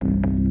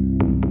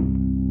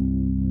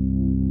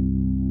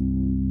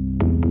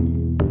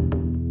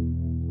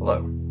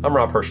I'm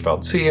Rob Hirschfeld,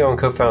 CEO and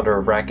co-founder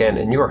of RackN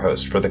and your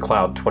host for the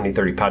Cloud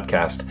 2030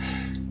 podcast.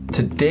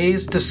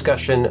 Today's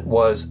discussion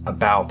was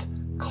about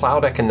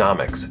cloud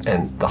economics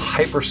and the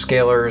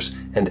hyperscalers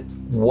and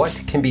what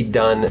can be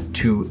done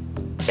to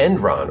end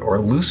run or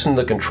loosen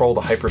the control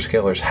the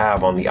hyperscalers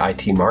have on the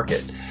IT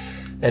market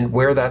and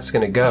where that's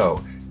going to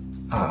go.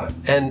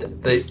 And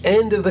the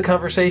end of the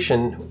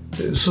conversation,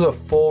 this was a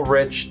full,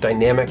 rich,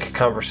 dynamic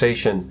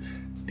conversation.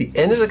 The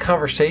end of the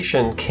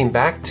conversation came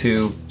back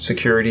to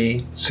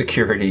security.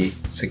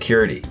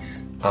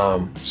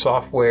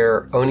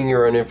 Software, owning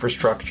your own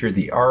infrastructure,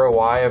 the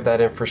ROI of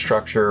that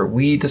infrastructure.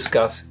 We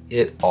discuss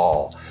it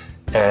all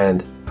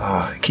and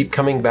keep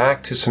coming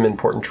back to some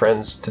important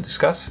trends to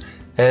discuss,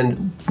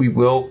 and we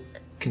will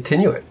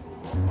continue it.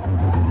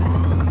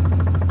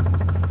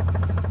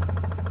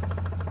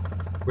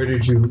 Where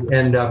did you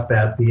end up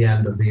at the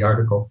end of the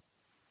article?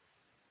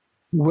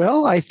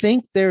 Well, I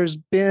think there's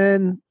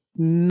been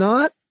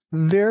not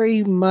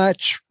very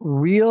much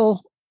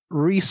real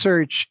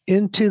research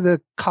into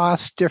the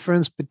cost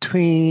difference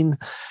between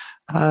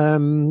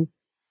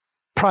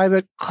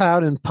private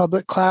cloud and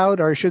public cloud,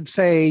 or I should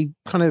say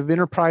kind of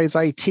enterprise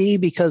IT,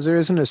 because there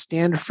isn't a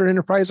standard for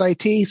enterprise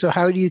IT. So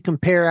how do you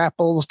compare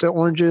apples to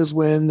oranges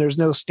when there's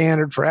no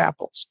standard for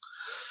apples?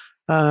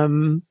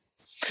 Something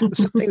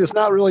that's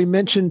not really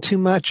mentioned too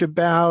much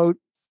about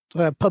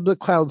public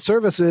cloud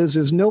services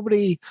is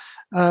nobody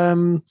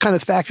kind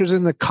of factors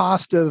in the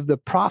cost of the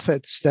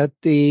profits that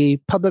the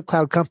public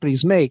cloud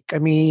companies make. I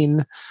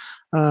mean,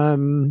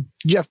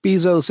 Jeff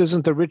Bezos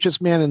isn't the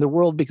richest man in the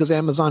world because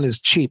Amazon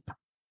is cheap.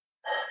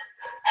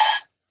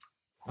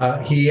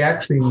 He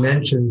actually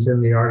mentions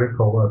in the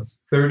article of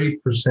 30%,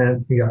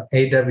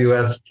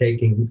 AWS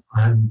taking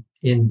on,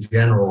 in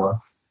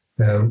general,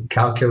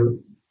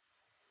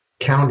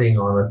 counting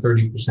on a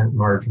 30%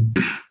 margin.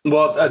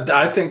 Well,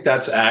 I think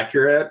that's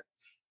accurate.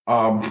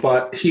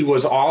 But he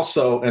was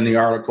also in the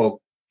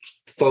article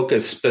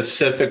focused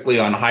specifically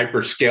on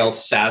hyperscale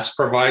SaaS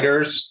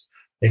providers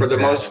for the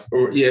most,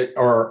 or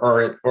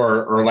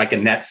like a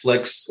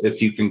Netflix,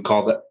 if you can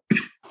call that.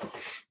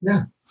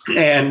 Yeah.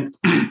 And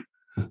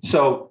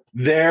so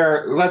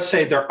let's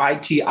say their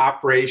IT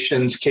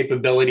operations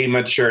capability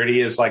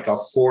maturity is like a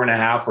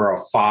 4.5 or a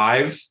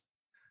 5,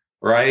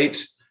 right?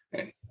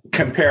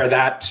 Compare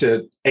that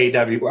to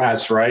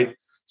AWS, right?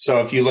 So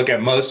if you look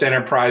at most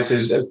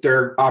enterprises, if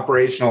their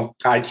operational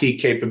IT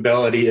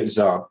capability is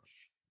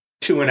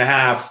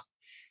 2.5,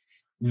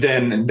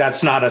 then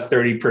that's not a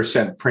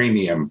 30%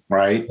 premium,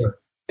 right? Sure.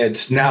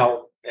 It's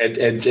now,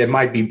 it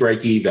might be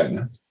break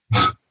even.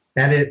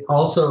 And it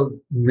also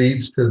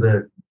leads to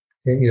the,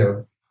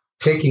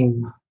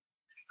 taking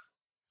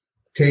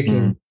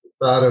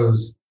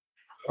Otto's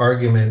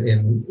argument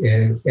and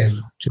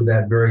to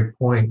that very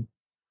point,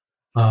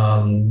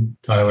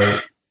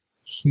 Tyler,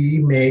 he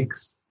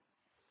makes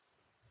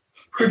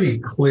pretty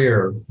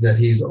clear that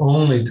he's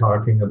only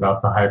talking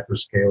about the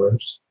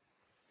hyperscalers,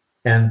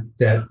 and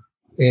that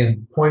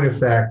in point of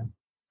fact,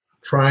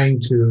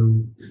 trying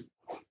to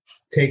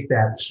take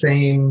that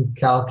same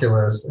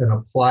calculus and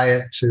apply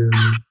it to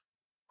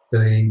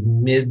the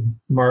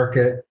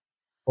mid-market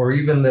or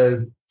even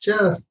the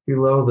just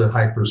below the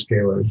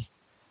hyperscalers,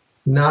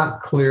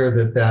 not clear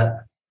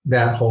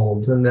that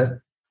holds, and that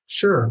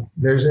sure,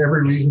 there's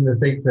every reason to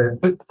think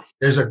that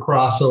there's a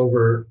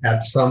crossover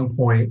at some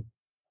point.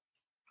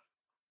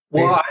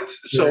 Well,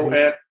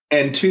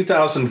 in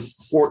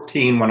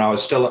 2014, when I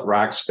was still at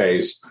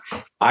Rackspace,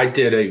 I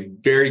did a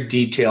very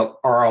detailed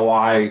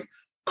ROI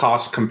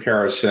cost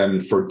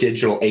comparison for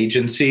digital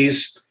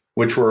agencies,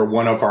 which were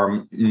one of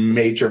our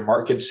major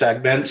market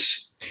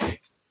segments.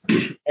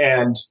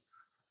 And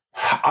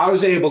I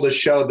was able to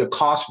show the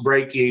cost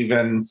break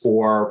even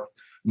for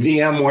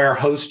VMware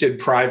hosted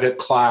private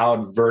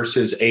cloud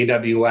versus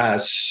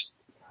AWS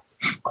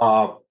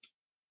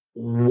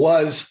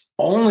was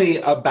only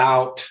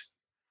about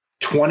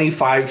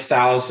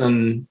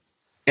 25,000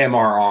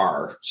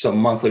 MRR, so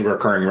monthly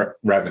recurring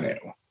revenue.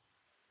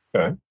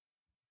 Okay.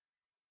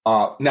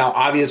 Now,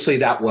 obviously,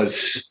 that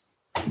was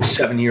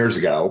 7 years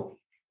ago.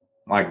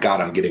 My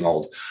God, I'm getting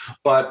old.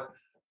 But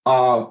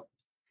the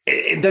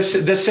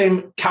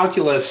same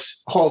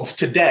calculus holds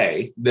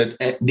today. That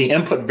the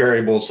input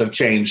variables have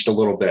changed a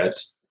little bit.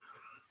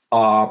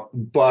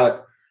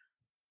 But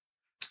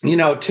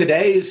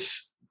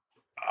today's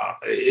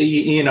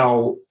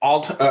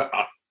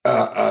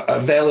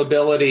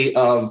availability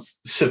of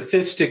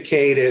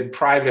sophisticated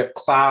private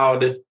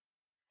cloud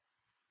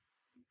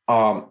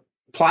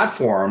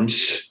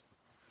platforms,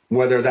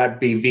 whether that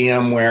be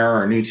VMware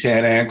or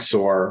Nutanix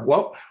or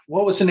what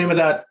was the name of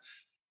that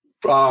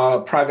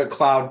private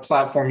cloud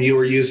platform you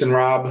were using,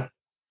 Rob?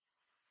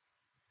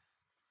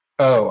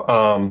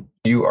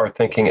 You are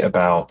thinking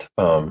about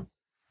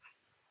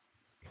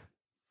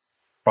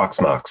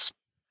Proxmox.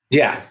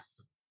 Yeah.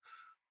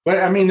 But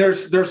I mean,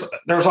 there's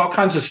all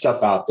kinds of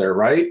stuff out there,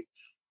 right?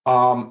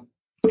 And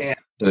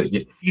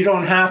you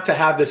don't have to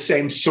have the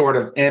same sort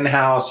of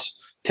in-house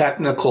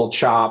technical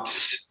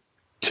chops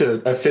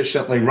to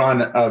efficiently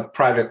run a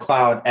private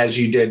cloud as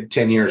you did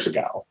 10 years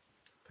ago.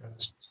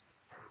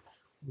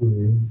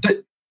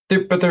 But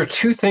there are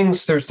two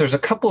things. There's a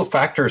couple of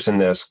factors in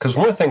this, because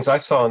one of the things I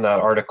saw in that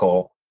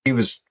article, he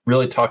was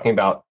really talking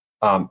about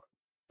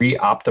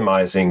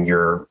re-optimizing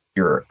your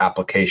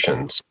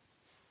applications,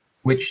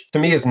 which to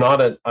me is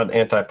not an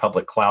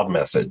anti-public cloud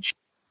message.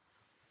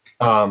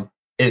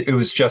 It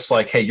was just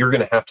like, hey, you're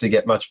going to have to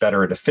get much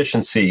better at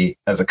efficiency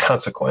as a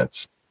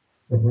consequence,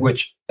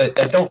 which I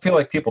don't feel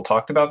like people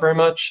talked about very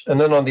much. And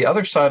then on the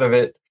other side of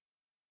it,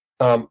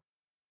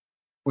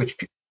 which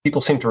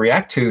people seem to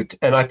react to,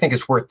 and I think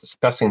is worth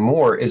discussing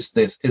more, is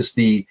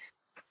the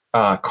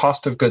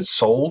cost of goods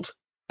sold,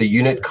 the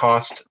unit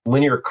cost,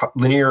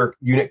 linear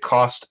unit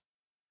cost,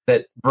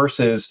 that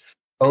versus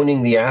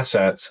owning the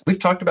assets. We've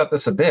talked about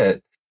this a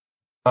bit.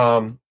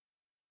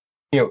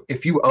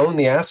 If you own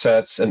the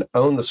assets and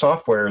own the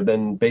software,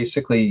 then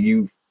basically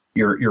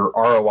your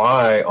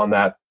ROI on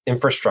that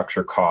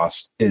infrastructure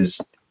cost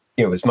is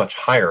much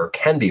higher,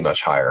 can be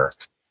much higher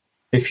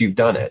if you've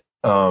done it.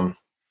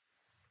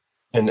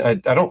 And I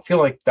don't feel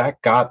like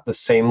that got the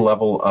same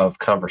level of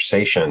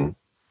conversation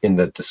in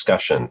the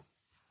discussion.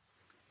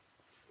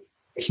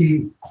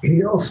 He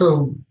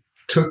also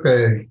took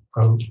a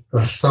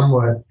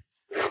somewhat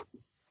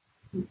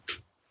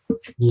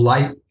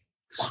light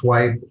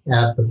swipe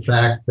at the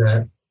fact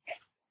that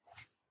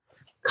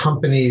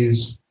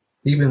companies,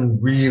 even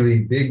really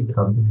big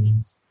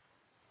companies,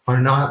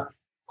 are not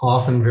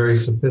often very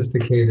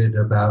sophisticated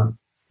about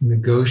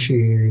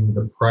negotiating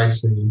the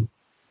pricing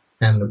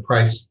and the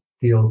price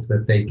deals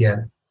that they get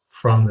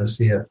from the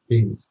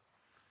CSPs,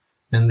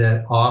 and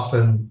that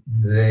often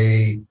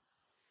they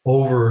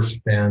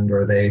overspend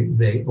or they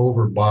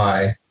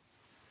overbuy,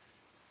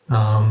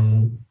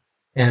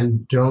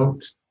 and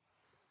don't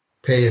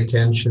pay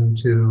attention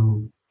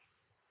to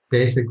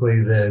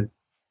basically the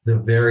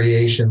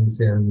variations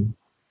in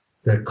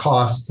the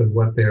costs of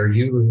what they're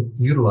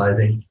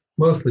utilizing,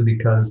 mostly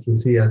because the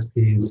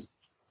CSPs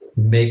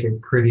make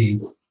it pretty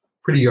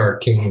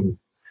arcane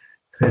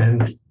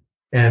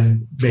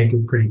and make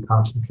it pretty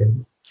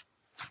complicated.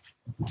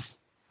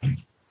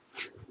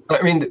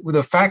 I mean,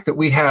 the fact that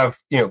we have,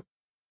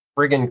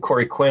 friggin'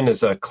 Corey Quinn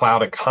as a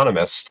cloud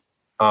economist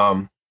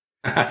and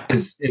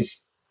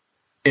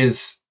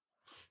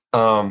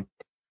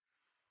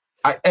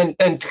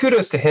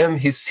kudos to him.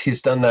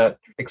 He's done that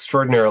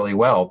extraordinarily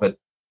well. But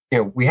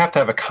we have to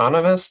have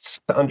economists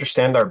to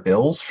understand our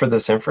bills for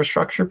this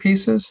infrastructure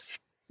pieces.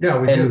 Yeah,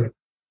 we do.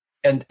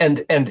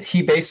 And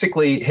he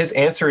basically, his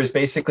answer is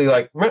basically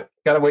like,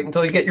 got to wait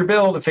until you get your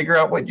bill to figure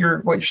out what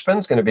your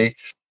spend's going to be.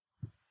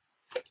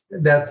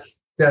 That's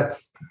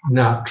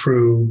not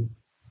true,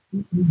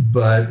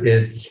 but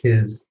it's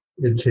his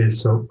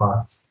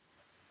soapbox.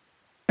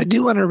 I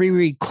do want to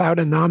reread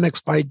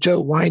Cloudonomics by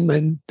Joe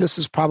Weinman. This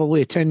is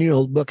probably a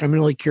 10-year-old book. I'm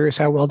really curious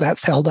how well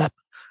that's held up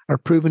or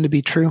proven to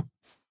be true.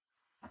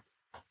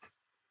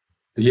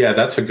 Yeah,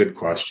 that's a good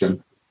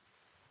question.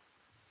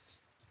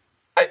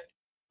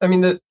 I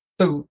mean,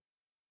 so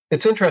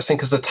it's interesting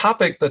because the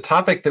topic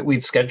that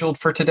we'd scheduled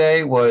for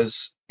today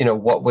was,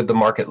 what would the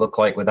market look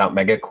like without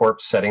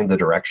megacorps setting the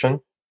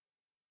direction?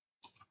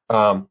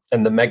 And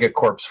the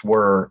megacorps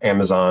were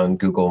Amazon,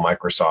 Google,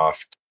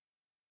 Microsoft.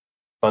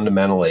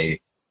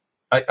 Fundamentally,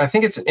 I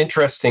think it's an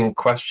interesting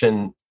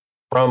question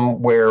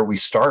from where we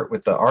start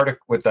with the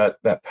article, with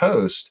that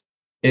post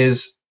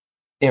is,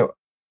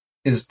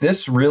 is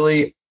this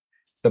really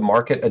the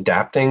market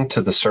adapting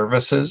to the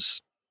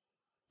services?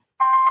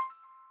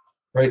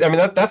 Right. I mean,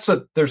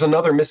 there's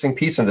another missing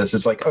piece in this.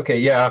 It's like, okay,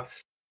 yeah,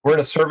 we're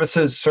in a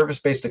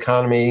service-based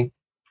economy,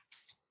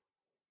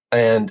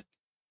 and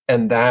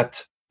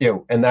that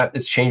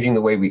is changing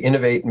the way we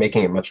innovate,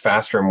 making it much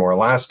faster and more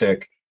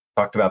elastic.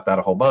 Talked about that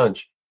a whole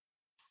bunch.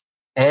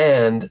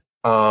 And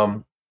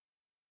but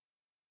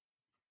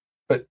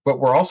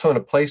we're also in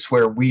a place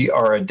where we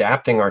are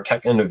adapting our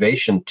tech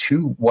innovation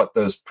to what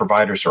those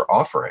providers are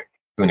offering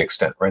to an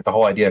extent, right? The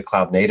whole idea of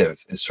cloud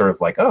native is sort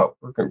of like, oh,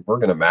 we're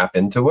going to map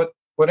into what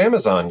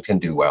Amazon can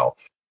do well.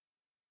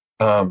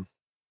 Joanne,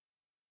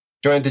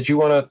 do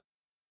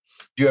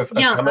you have a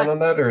comment on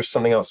that or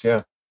something else?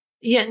 Yeah.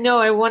 Yeah, no,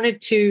 I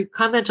wanted to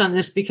comment on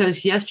this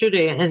because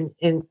yesterday,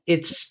 and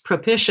it's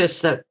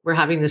propitious that we're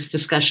having this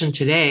discussion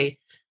today,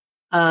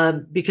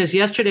 because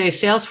yesterday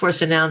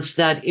Salesforce announced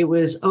that it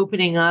was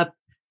opening up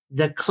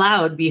the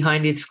cloud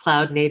behind its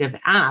cloud native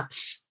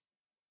apps.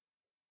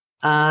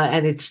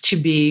 And it's to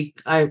be,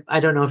 I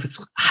don't know if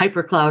it's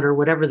hypercloud or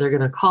whatever they're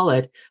going to call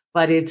it,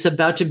 but it's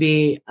about to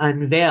be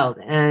unveiled.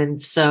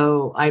 And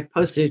so I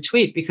posted a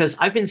tweet because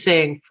I've been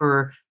saying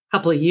for a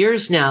couple of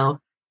years now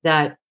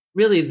that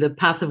really the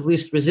path of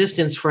least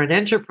resistance for an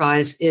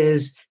enterprise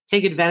is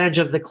take advantage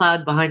of the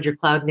cloud behind your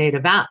cloud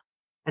native app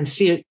and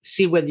see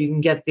whether you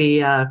can get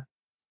the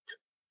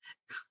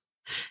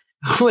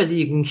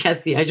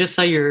I just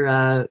saw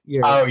your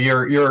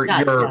you're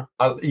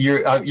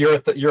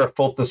a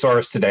full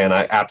thesaurus today, and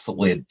I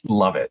absolutely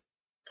love it.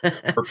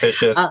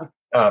 Propitious,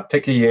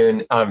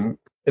 picayune.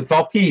 It's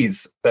all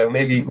peas, so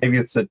maybe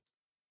it's a.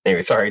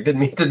 Anyway, sorry,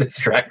 didn't mean to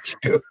distract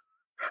you.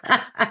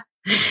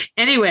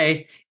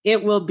 Anyway,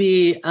 it will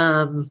be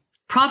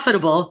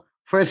profitable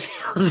for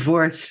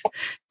Salesforce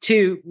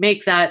to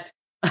make that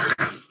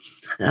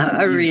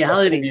a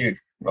reality.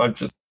 I'm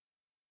just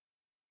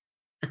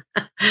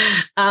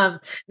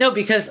no,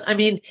 because I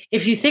mean,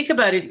 if you think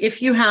about it,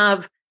 if you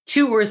have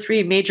 2 or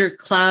 3 major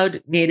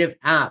cloud native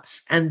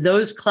apps, and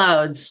those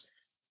clouds,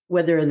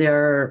 whether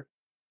they're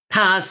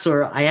PaaS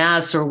or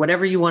IaaS or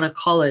whatever you want to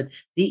call it,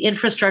 the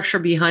infrastructure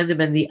behind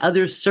them and the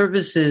other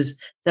services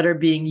that are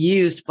being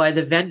used by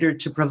the vendor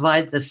to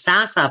provide the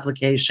SaaS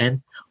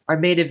application are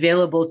made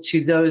available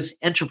to those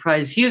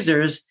enterprise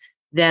users,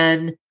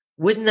 then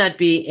wouldn't that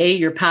be A,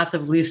 your path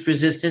of least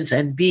resistance,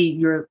 and B,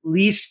 your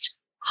least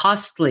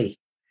costly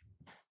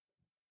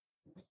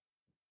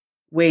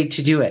way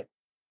to do it?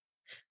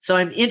 So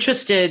I'm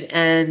interested,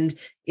 and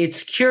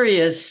it's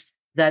curious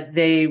that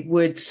they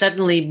would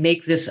suddenly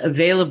make this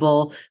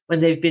available when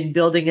they've been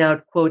building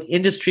out, quote,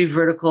 industry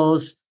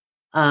verticals,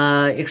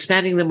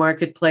 expanding the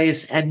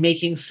marketplace, and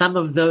making some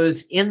of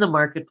those in the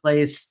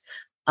marketplace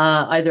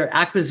either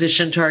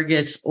acquisition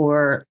targets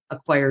or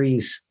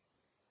acquirees.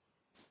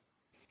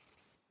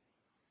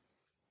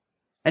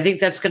 I think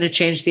that's going to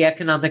change the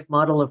economic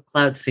model of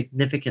cloud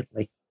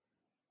significantly.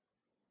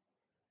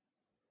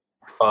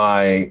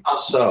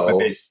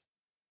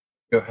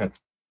 go ahead.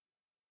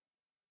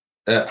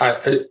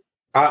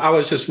 I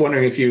was just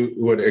wondering if you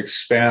would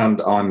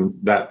expand on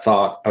that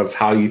thought of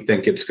how you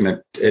think it's going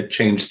to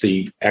change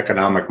the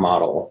economic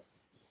model.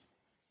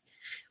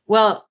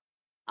 Well,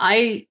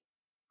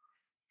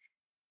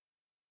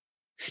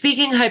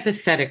 speaking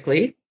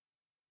hypothetically,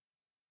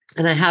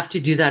 and I have to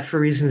do that for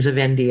reasons of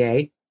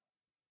NDA,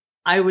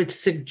 I would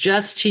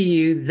suggest to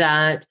you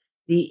that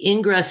the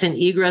ingress and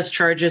egress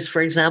charges,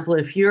 for example,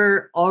 if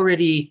you're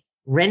already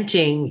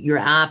renting your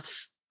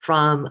apps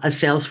from a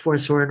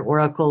Salesforce or an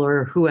Oracle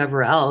or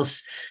whoever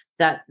else,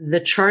 that the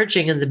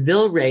charging and the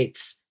bill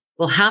rates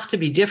will have to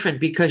be different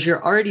because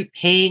you're already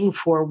paying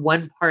for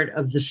one part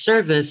of the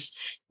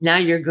service. Now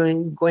you're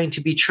going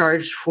to be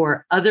charged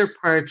for other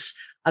parts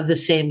of the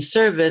same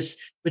service,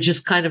 which is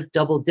kind of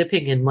double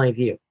dipping in my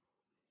view.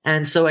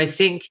 And so I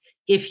think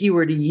if you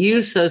were to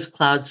use those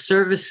cloud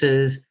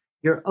services,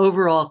 your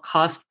overall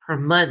cost per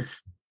month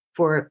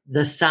for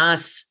the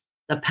SaaS,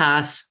 the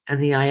PaaS,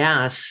 and the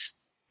IaaS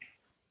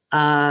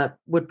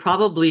would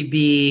probably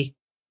be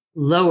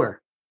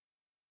lower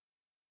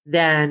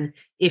than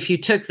if you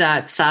took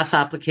that SaaS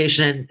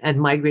application and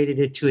migrated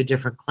it to a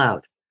different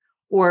cloud,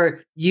 or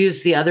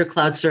use the other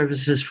cloud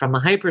services from a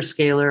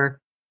hyperscaler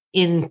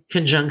in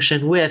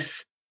conjunction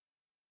with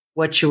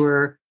what you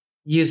were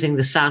using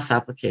the SaaS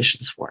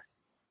applications for.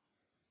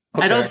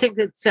 Okay. I don't think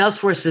that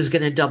Salesforce is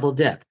going to double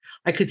dip.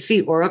 I could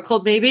see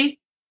Oracle maybe,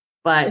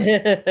 but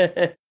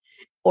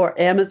or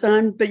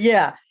Amazon, but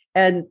yeah.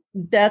 And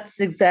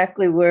that's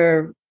exactly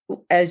where,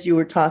 as you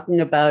were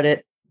talking about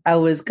it, I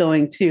was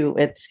going to.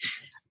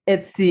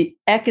 It's the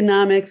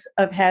economics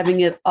of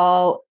having it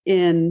all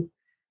in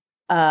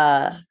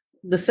the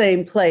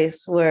same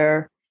place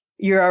where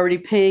you're already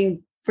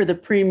paying for the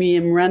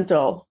premium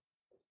rental,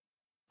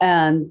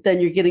 and then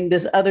you're getting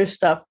this other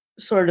stuff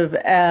sort of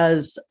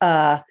as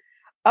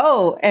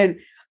and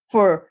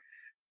for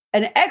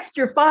an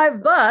extra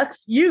 $5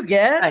 you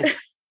get.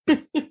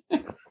 Right.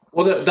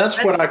 Well,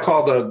 that's what I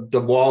call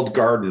the walled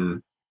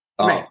garden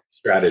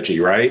strategy,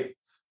 right?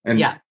 And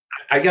yeah.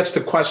 I guess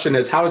the question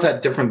is, how is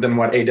that different than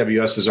what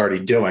AWS is already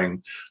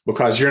doing?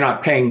 Because you're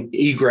not paying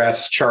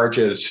egress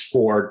charges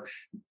for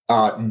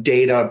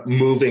data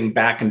moving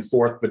back and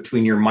forth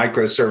between your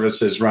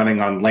microservices running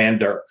on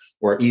Lambda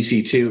or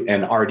EC2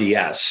 and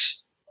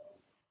RDS.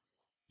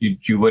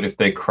 You would if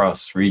they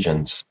cross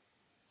regions.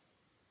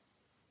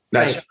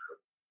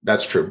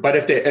 That's true. But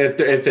if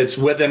it's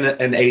within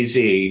an AZ,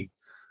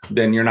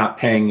 then you're not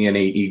paying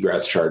any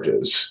egress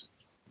charges.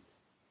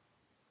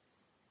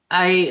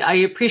 I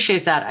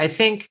appreciate that. I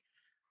think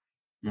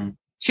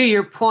to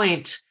your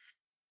point,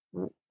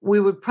 we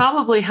would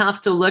probably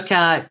have to look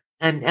at,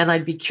 and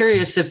I'd be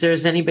curious if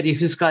there's anybody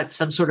who's got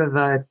some sort of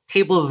a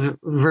table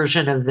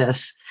version of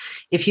this.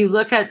 If you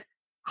look at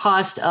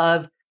cost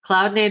of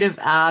cloud native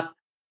app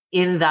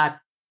in that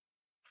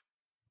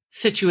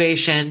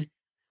situation,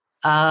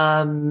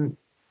 and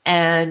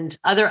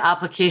other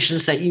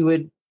applications that you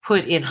would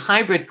put in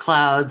hybrid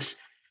clouds,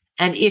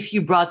 and if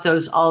you brought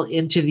those all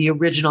into the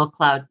original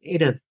cloud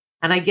native.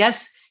 And I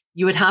guess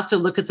you would have to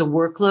look at the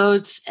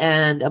workloads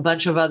and a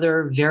bunch of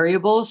other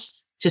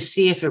variables to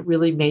see if it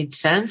really made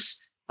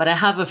sense. But I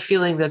have a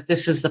feeling that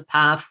this is the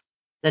path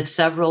that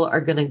several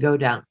are going to go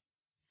down.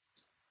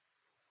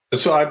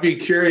 So I'd be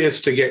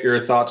curious to get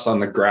your thoughts on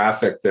the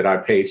graphic that I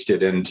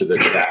pasted into the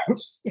chat.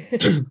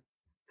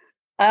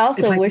 I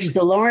also wish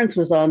the Lawrence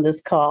was on this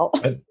call.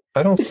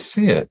 I don't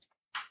see it.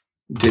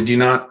 Did you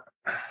not?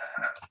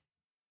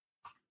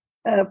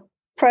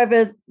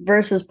 Private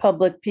versus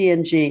public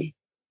PNG.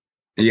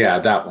 Yeah,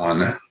 that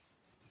one.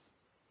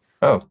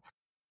 Oh.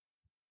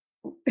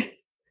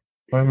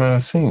 Why am I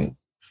not seeing it?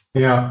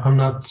 Yeah, I'm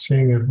not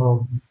seeing it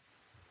home.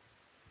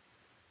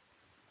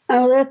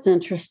 Oh, that's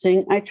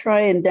interesting. I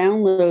try and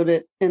download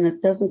it and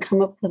it doesn't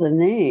come up with a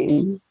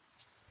name.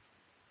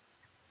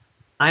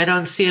 I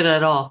don't see it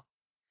at all.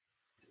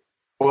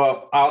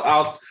 Well,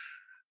 I'll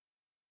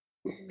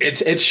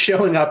it's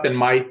showing up in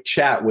my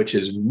chat, which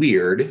is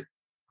weird.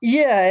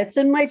 Yeah, it's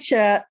in my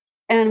chat.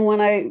 And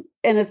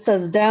it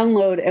says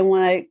download. And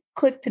when I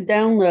click to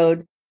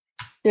download,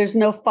 there's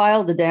no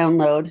file to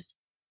download.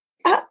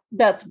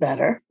 That's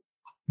better.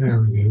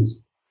 There it is.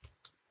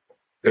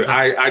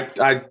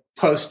 I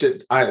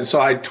posted,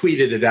 so I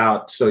tweeted it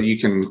out so you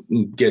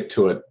can get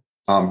to it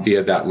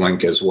via that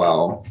link as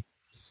well.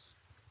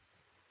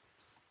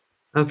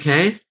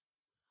 Okay.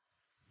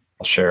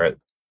 I'll share it.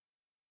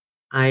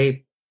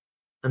 I'm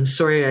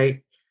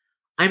sorry.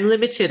 I'm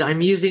limited.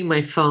 I'm using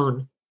my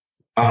phone.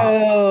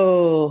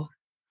 Oh.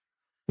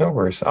 No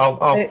worries.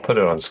 I'll put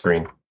it on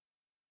screen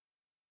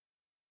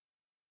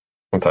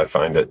once I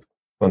find it.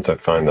 Once I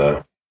find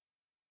the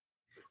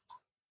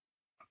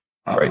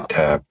right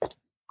tab.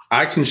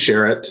 I can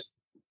share it.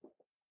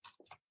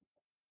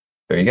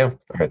 There you go.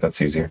 All right, that's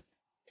easier.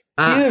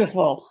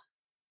 Beautiful.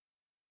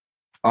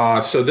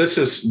 So this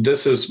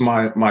is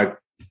my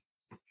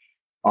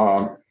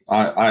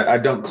I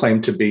don't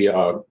claim to be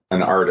an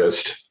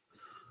artist,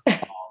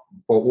 but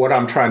what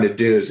I'm trying to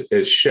do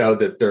is show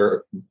that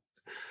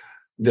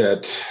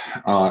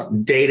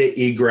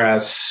data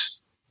egress,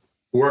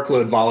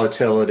 workload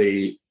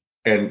volatility,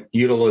 and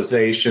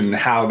utilization,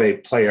 how they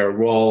play a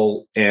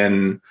role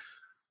in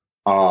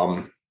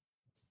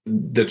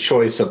the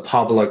choice of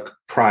public,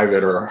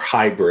 private, or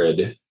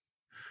hybrid.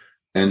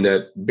 And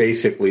that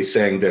basically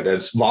saying that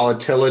as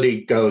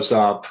volatility goes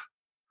up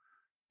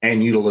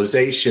and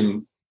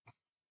utilization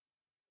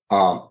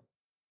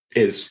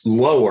is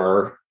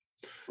lower,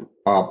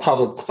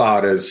 public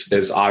cloud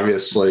is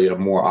obviously a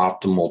more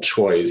optimal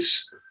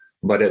choice.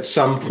 But at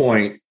some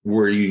point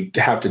where you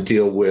have to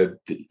deal with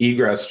the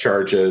egress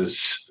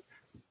charges,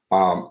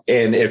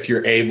 and if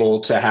you're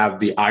able to have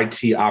the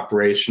IT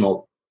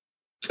operational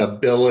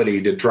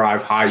ability to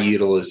drive high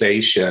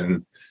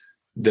utilization,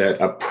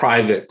 that a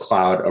private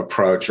cloud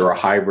approach or a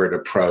hybrid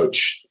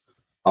approach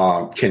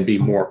can be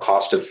more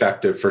cost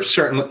effective for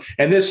certain.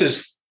 And this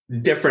is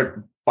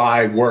different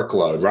by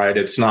workload, right?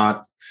 It's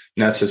not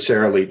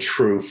necessarily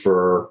true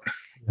for,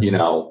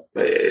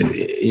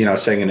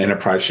 saying an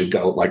enterprise should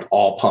go like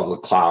all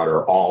public cloud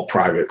or all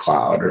private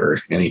cloud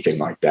or anything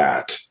like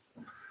that.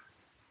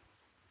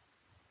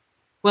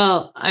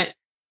 Well,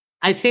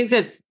 I think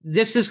that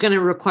this is going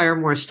to require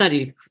more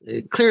study,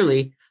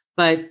 clearly.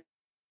 But,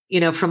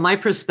 from my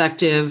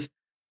perspective,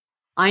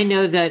 I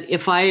know that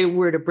if I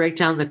were to break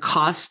down the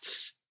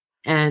costs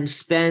and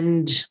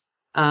spend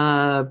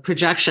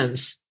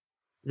projections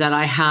that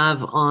I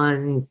have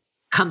on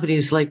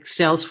companies like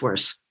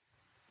Salesforce,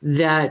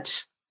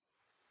 that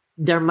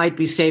there might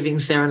be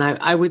savings there. And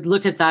I would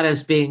look at that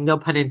as being, no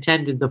pun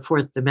intended, the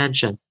fourth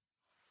dimension.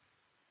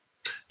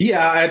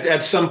 Yeah,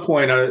 at some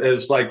point,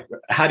 it's like,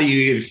 how do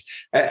you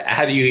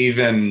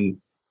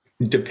even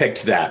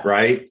depict that,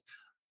 right?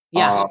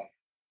 Yeah.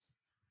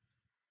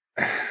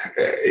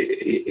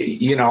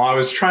 I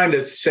was trying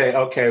to say,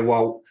 okay,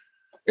 well,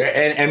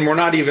 and we're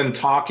not even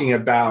talking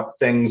about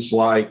things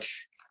like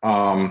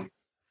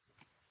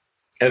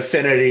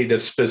affinity to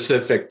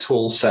specific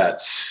tool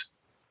sets,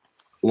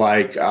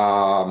 like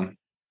AWS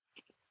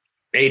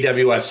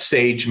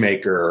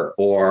SageMaker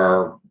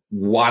or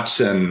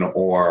Watson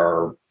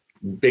or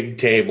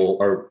Bigtable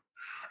or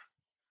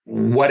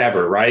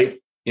whatever,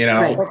 right?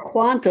 Right. Or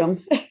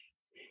quantum.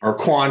 I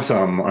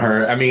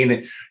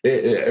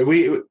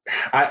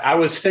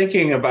was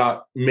thinking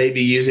about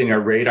maybe using a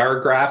radar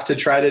graph to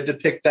try to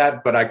depict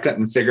that, but I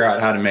couldn't figure out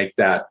how to make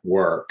that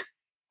work.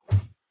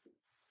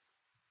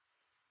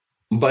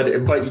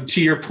 But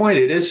to your point,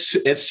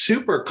 it's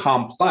super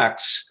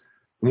complex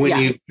when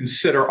you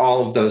consider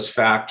all of those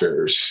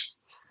factors.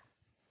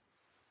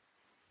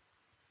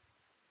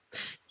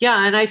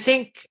 Yeah, and I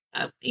think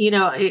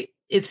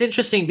it's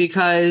interesting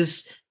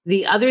because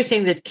the other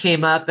thing that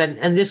came up,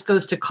 and this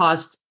goes to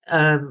cost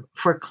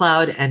for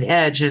cloud and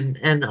edge,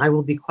 and I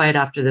will be quiet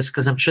after this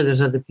because I'm sure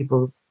there's other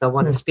people that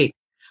want to speak.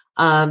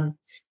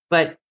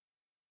 But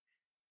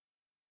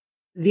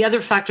the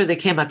other factor that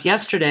came up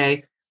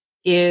yesterday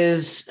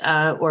is,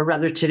 or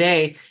rather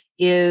today,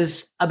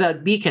 is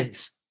about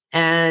beacons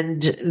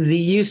and the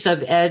use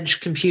of edge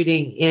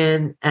computing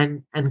in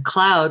and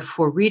cloud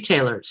for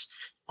retailers.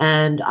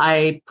 And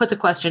I put the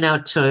question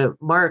out to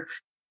Mark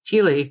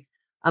Thiele,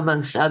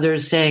 amongst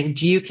others, saying,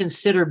 do you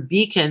consider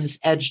beacons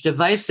edge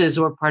devices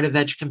or part of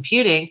edge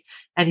computing?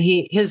 And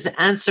his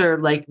answer,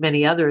 like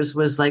many others,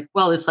 was like,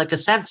 well, it's like a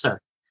sensor.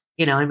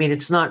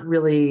 It's not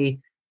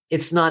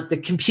the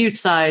compute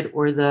side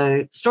or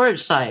the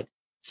storage side.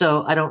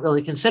 So I don't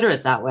really consider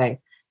it that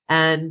way.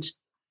 And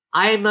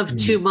I'm of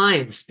two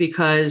minds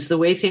because the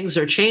way things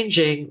are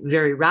changing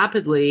very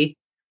rapidly,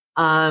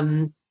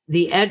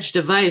 the edge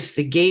device,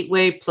 the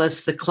gateway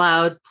plus the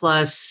cloud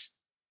plus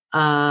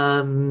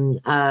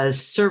a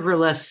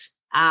serverless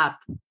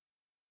app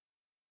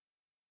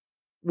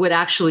would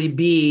actually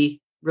be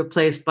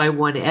replaced by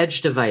one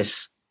edge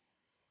device.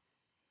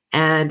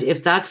 And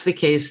if that's the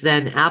case,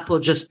 then Apple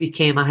just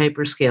became a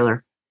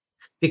hyperscaler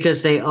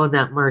because they own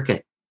that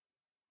market.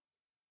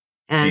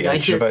 And I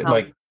hear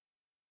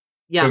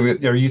Yeah.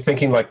 So are you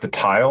thinking like the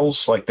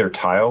tiles, like their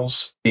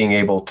tiles being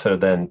able to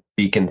then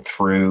beacon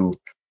through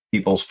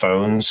people's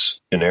phones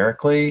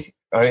generically?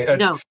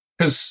 No.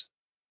 Because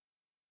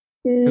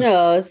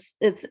No,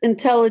 it's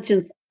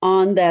intelligence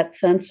on that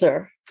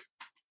sensor.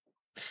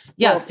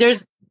 Yeah, Well,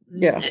 there's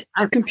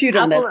compute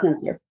on that Apple.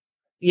 sensor.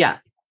 Yeah.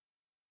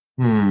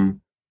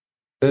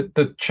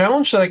 The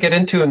challenge that I get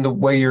into in the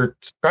way you're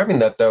describing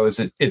that, though,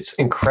 is it's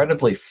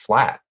incredibly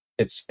flat.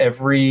 It's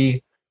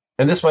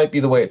and this might be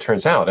the way it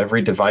turns out.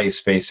 Every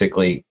device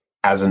basically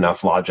has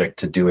enough logic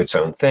to do its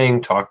own thing,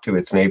 talk to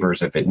its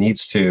neighbors if it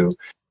needs to.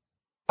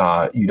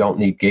 You don't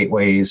need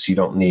gateways. You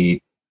don't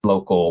need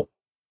local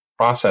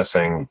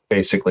processing.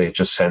 Basically, it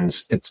just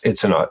sends.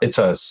 It's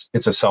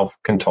a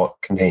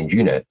self-contained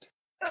unit.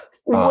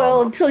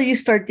 Well, until you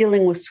start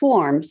dealing with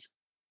swarms.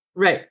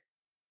 Right.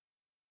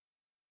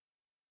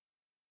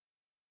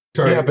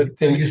 Sorry, Yeah, but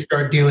you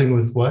start dealing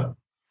with what?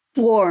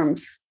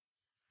 Swarms.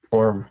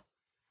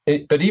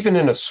 But even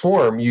in a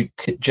swarm, you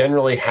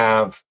generally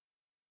have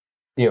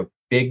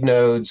big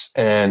nodes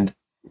and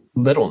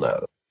little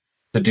nodes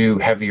to do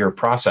heavier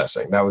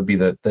processing. That would be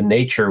the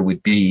nature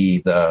would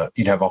be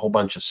you'd have a whole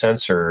bunch of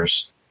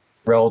sensors,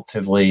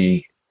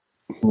 relatively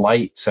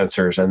light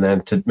sensors, and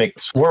then to make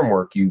the swarm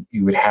work, you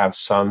would have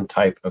some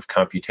type of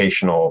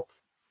computational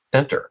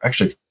center.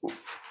 Actually,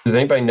 does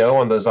anybody know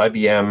on those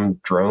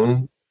IBM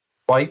drone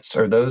flights,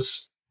 are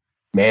those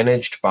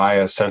managed by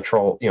a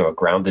central, a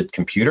grounded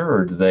computer,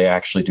 or do they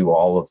actually do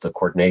all of the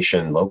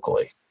coordination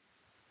locally?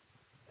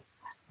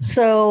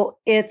 So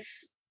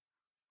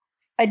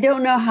I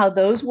don't know how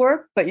those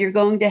work, but you're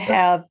going to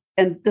have,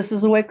 and this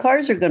is the way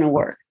cars are going to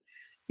work.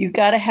 You've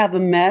got to have a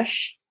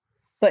mesh,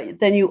 but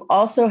then you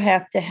also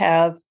have to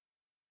have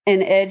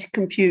an edge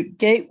compute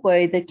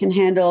gateway that can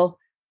handle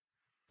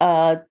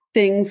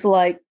things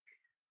like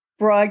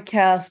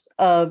broadcast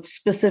of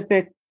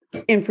specific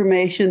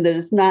information that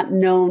is not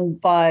known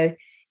by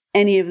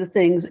any of the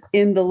things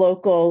in the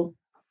local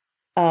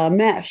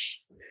mesh.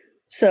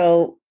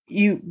 So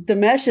the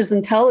mesh is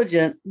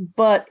intelligent,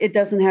 but it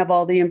doesn't have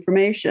all the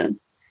information.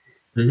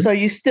 Mm-hmm. So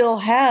you still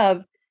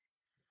have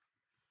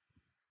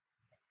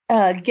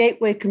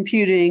gateway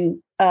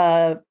computing,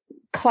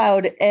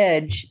 cloud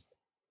edge,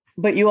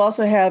 but you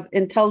also have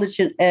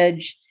intelligent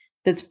edge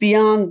that's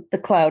beyond the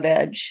cloud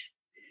edge,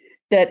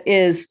 that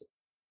is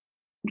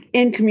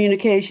in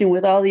communication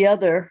with all the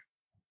other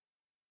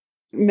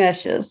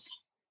meshes.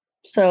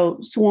 So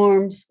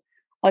swarms,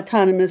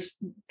 autonomous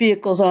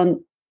vehicles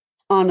on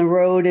the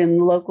road in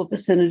the local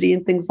vicinity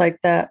and things like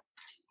that.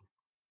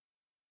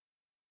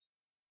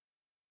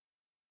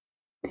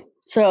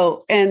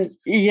 So, and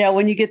yeah,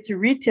 when you get to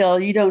retail,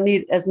 you don't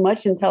need as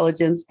much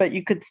intelligence, but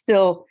you could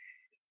still,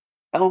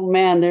 oh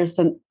man, there's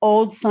an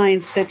old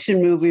science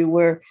fiction movie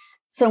where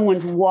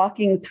someone's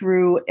walking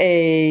through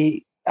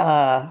a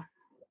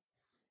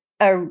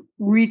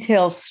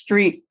retail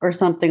street or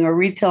something, or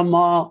retail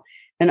mall,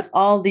 and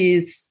all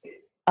these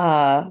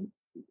graphics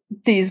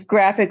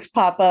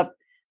pop up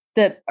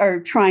that are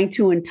trying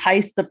to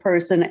entice the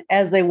person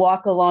as they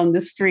walk along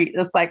the street.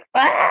 It's like,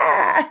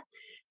 ah!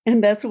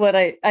 And that's what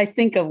I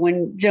think of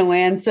when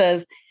Joanne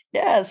says,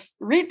 yes,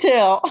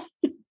 retail.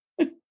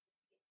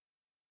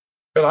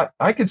 But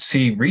I could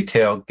see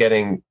retail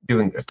doing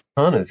a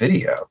ton of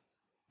video,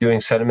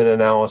 doing sentiment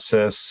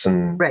analysis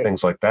and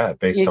things like that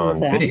based on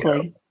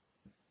video.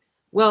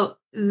 Well,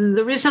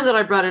 the reason that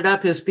I brought it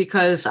up is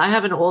because I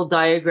have an old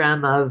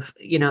diagram of,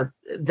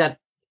 that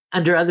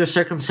under other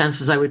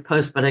circumstances I would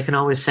post, but I can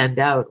always send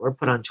out or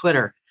put on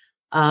Twitter,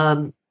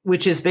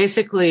 which is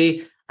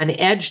basically an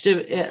edge.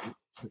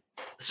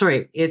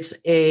 It's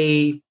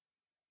a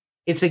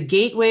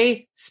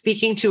gateway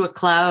speaking to a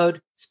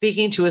cloud,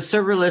 speaking to a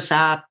serverless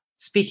app,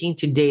 speaking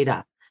to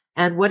data.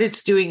 And what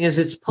it's doing is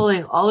it's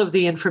pulling all of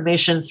the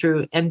information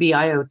through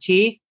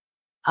NB-IoT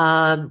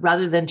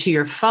rather than to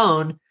your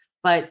phone.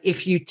 But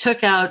if you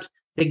took out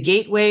the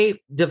gateway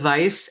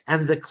device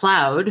and the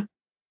cloud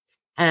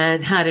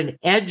and had an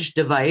edge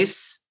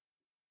device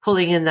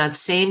pulling in that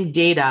same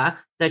data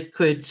that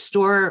could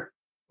store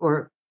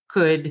or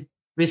could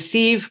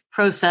receive,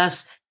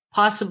 process,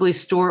 possibly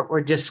store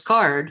or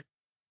discard,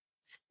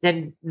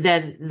 then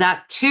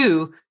that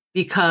too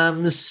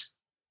becomes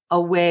a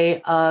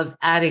way of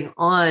adding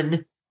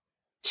on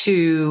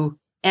to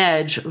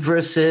edge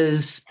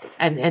versus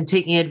and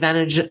taking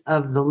advantage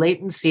of the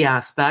latency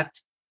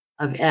aspect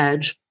of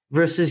edge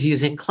versus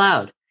using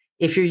cloud.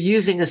 If you're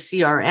using a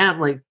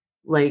CRM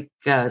like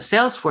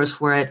Salesforce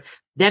for it,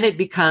 then it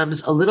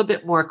becomes a little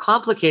bit more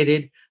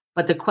complicated.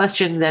 But the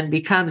question then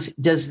becomes,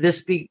 is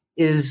this the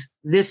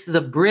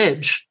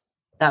bridge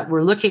that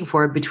we're looking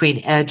for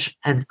between edge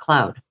and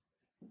cloud?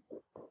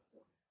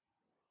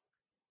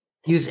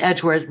 Use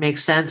edge where it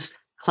makes sense,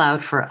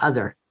 cloud for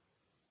other,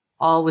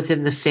 all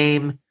within the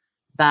same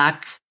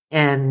back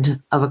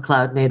end of a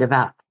cloud native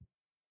app.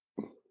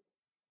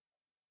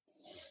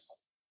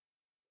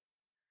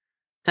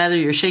 Tyler,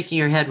 you're shaking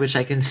your head, which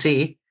I can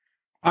see.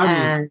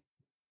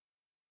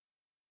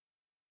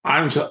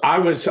 I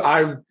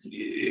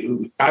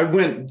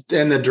went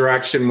in the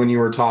direction when you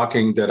were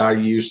talking that I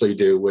usually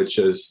do, which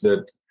is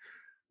that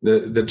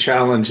the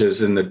challenge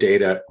is in the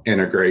data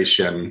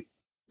integration,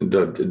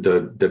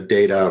 the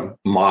data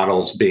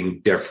models being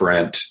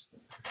different.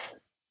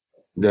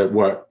 That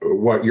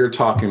what you're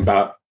talking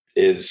about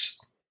is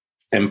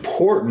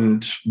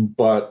important,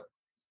 but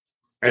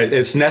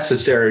it's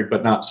necessary,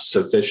 but not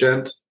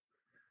sufficient.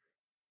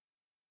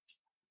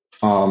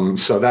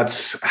 So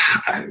that's,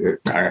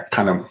 I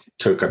kind of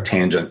took a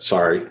tangent.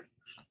 Sorry.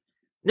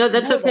 No,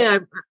 that's okay.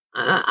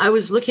 I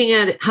was looking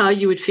at how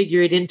you would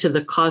figure it into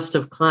the cost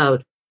of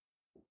cloud.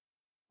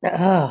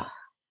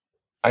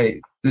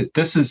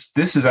 This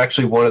is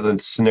actually one of the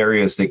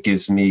scenarios that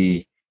gives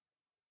me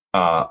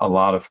a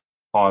lot of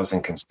pause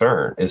and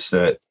concern. Is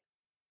that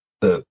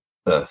the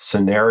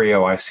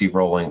scenario I see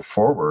rolling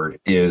forward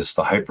is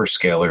the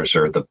hyperscalers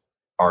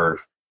are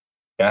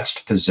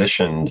best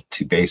positioned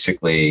to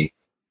basically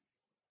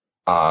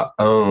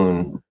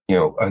own,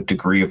 a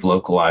degree of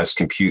localized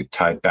compute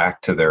tied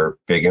back to their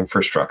big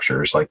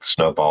infrastructures like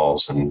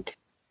snowballs and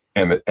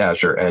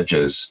Azure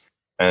edges.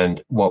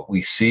 And what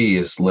we see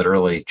is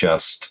literally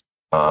just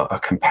a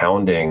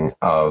compounding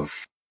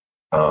of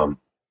them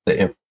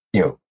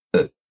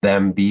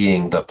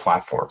being the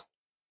platform.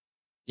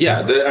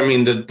 Yeah,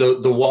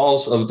 the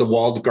walls of the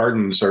walled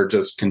gardens are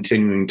just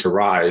continuing to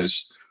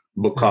rise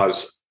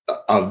because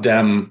of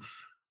them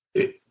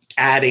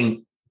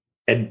adding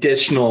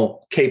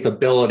additional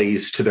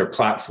capabilities to their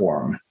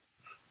platform.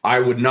 I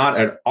would not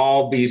at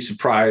all be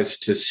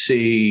surprised to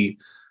see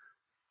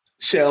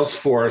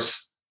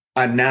Salesforce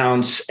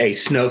announce a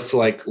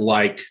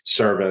Snowflake-like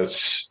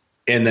service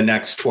in the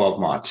next 12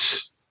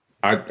 months.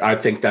 I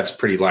think that's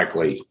pretty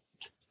likely.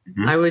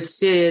 I would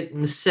see it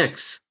in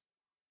 6.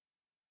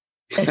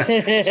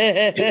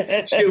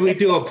 Should we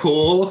do a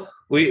pool?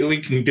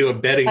 We can do a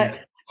betting.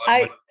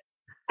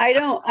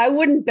 I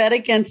wouldn't bet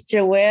against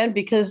Joanne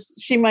because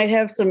she might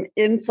have some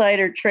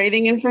insider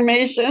trading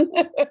information.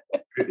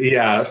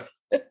 Yeah.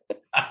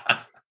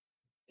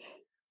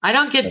 I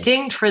don't get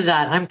dinged for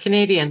that. I'm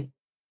Canadian.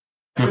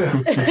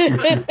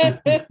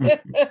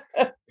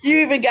 You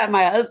even got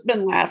my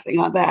husband laughing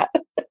on that.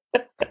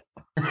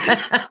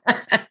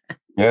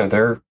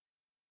 Yeah,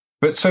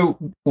 but so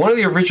one of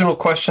the original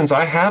questions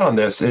I had on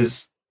this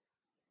is,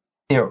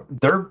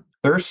 they're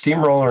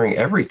steamrolling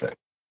everything.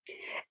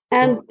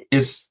 And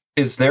is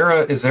there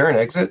an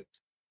exit?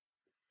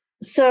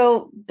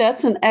 So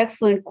that's an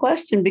excellent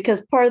question,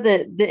 because part of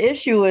the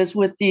issue is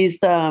with these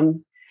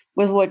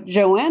with what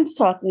Joanne's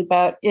talking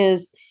about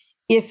is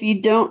if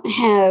you don't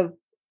have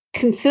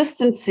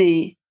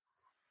consistency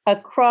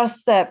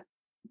across that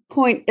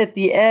point at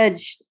the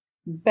edge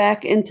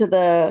back into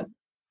the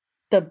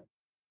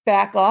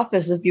back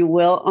office, if you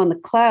will, on the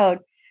cloud,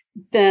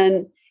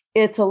 then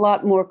it's a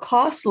lot more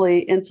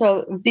costly. And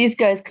so if these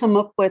guys come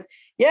up with,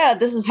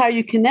 this is how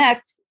you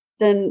connect,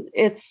 then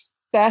it's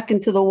back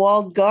into the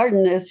walled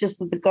garden. It's just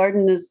that the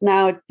garden is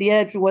now at the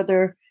edge,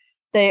 whether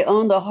they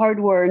own the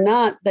hardware or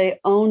not, they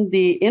own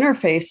the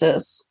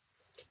interfaces.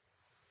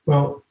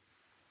 Well,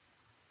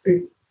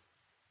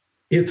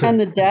 it's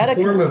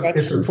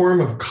a form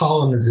of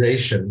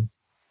colonization.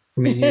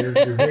 I mean,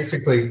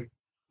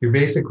 you're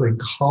basically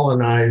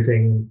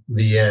colonizing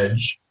the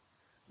edge.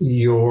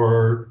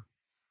 You're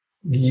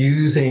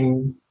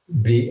using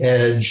the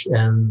edge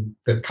and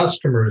the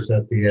customers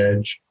at the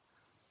edge,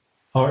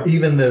 or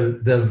even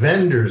the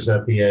vendors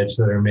at the edge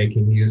that are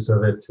making use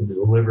of it to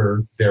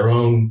deliver their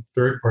own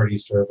third-party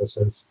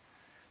services.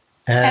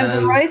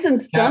 And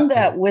Verizon's done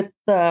that with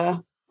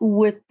the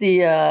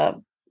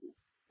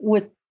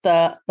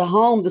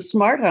home, the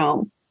smart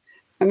home.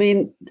 I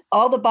mean,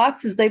 all the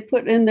boxes they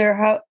put in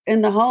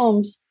in the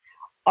homes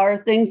are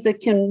things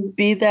that can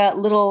be that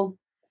little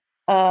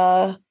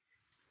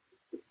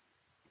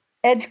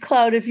edge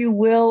cloud, if you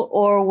will,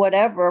 or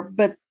whatever.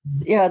 But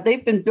yeah,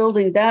 they've been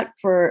building that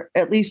for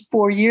at least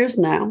 4 years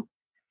now.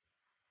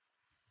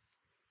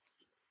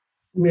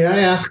 May I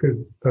ask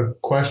a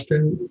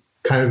question,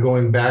 kind of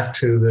going back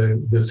to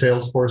the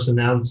Salesforce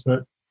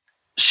announcement?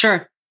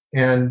 Sure.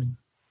 And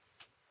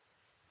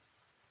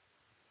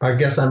I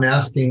guess I'm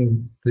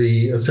asking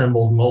the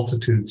assembled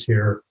multitudes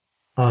here,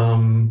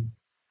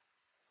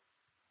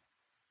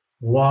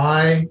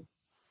 why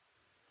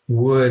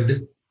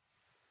would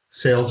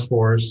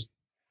Salesforce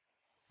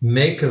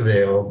make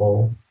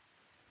available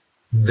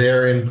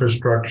their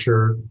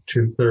infrastructure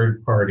to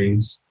third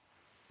parties?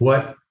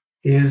 What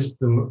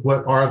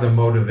are the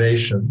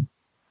motivations?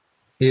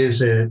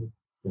 Is it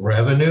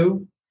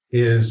revenue?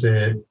 Is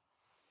it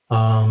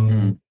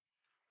a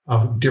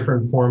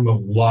different form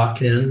of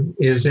lock-in?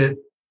 Is it,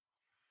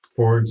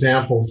 for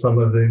example, some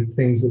of the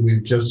things that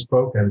we've just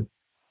spoken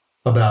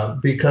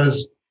about?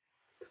 Because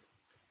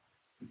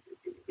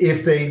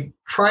if they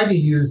try to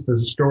use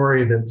the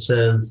story that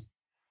says,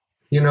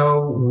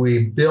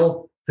 we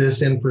built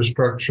this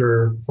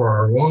infrastructure for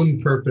our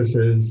own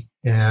purposes,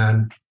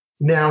 and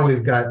now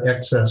we've got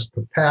excess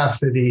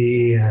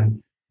capacity,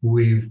 and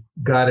we've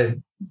got it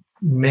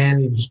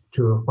managed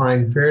to a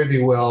fine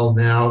fairly well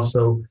now,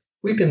 so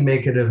we can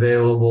make it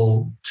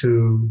available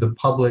to the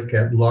public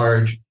at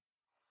large.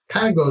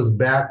 Kind of goes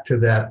back to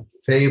that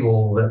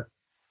fable that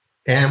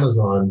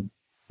Amazon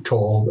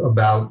told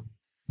about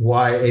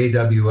why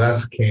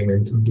AWS came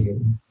into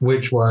being,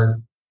 which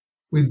was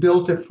we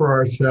built it for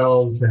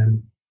ourselves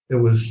and it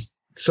was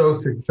so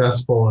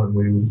successful and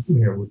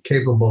we were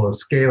capable of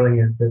scaling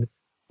it that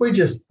we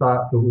just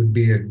thought it would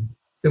be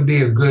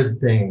a good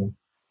thing.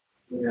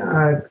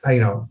 Yeah,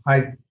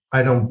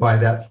 I don't buy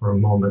that for a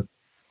moment.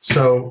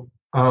 So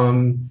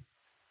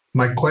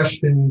my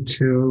question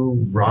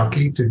to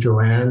Rocky, to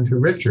Joanne, to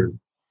Richard,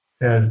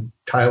 as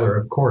Tyler,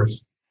 of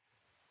course,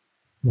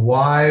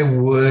 why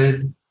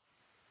would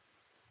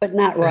but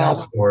not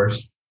Rob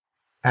Salesforce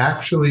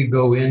actually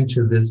go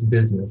into this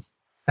business?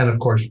 And of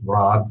course,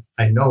 Rob,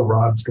 I know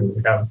Rob's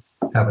going to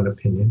have an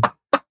opinion,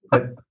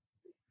 but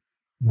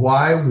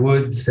why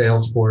would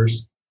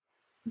Salesforce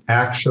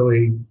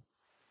actually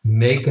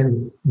make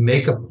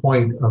a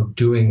point of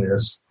doing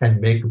this and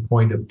make a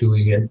point of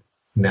doing it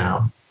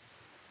now?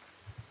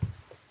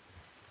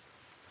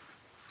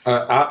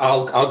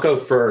 I'll go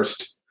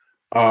first.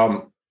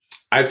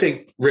 I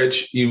think,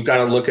 Rich, you've got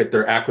to look at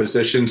their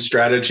acquisition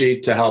strategy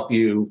to help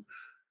you,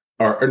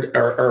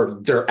 or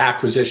their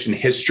acquisition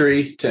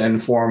history to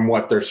inform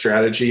what their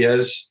strategy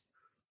is.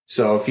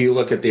 So if you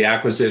look at the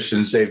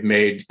acquisitions they've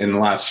made in the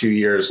last few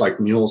years, like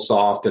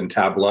MuleSoft and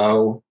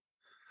Tableau,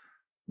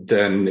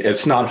 then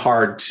it's not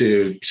hard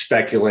to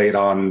speculate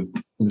on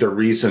the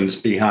reasons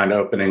behind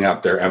opening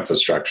up their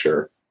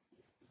infrastructure.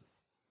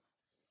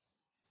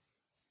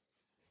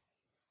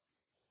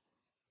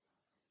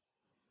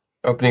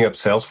 Opening up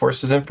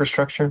Salesforce's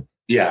infrastructure?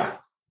 Yeah.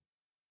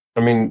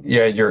 I mean,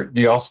 yeah,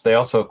 they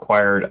also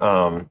acquired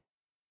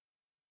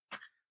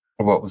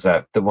what was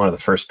that? One of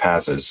the first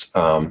passes.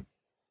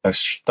 There's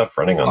stuff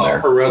running on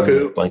there.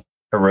 Heroku.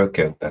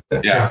 Heroku. That's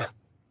it. Yeah.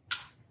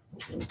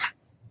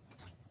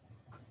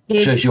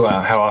 Shows you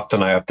how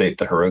often I update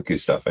the Heroku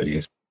stuff I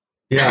use.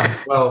 Yeah,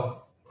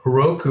 well,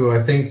 Heroku,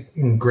 I think,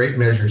 in great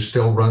measure,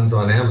 still runs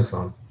on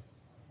Amazon.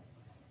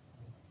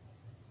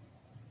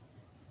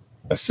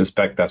 I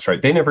suspect that's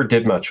right. They never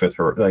did much with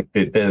her. Like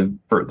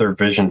their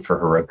vision for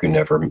Heroku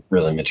never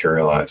really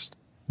materialized,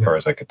 as far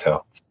as I could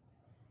tell.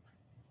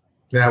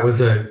 That was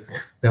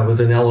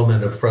an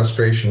element of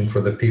frustration for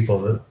the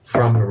people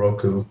from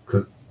Heroku,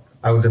 because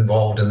I was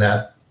involved in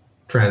that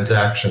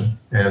transaction,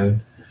 and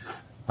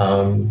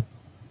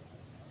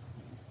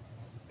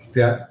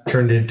that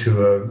turned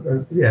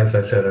into as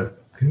I said,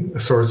 a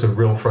source of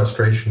real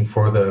frustration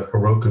for the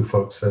Heroku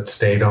folks that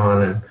stayed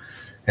on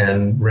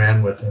and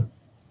ran with it.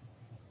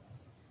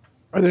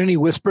 Are there any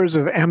whispers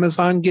of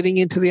Amazon getting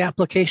into the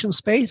application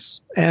space?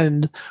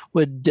 And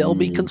would Dell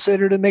be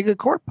considered a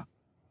megacorp?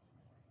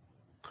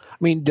 I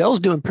mean, Dell's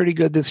doing pretty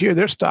good this year.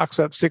 Their stock's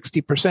up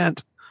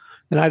 60%.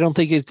 And I don't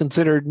think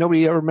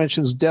nobody ever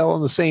mentions Dell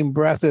in the same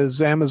breath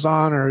as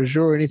Amazon or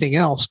Azure or anything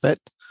else. But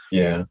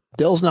yeah,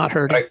 Dell's not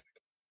hurting.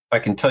 I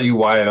can tell you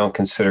why I don't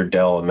consider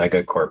Dell a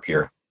megacorp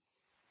here.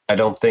 I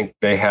don't think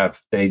they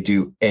have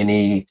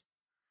any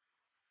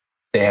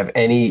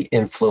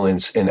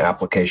influence in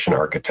application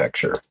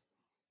architecture.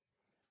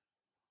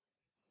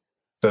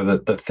 So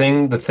the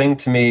thing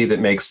to me that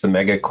makes the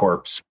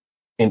megacorps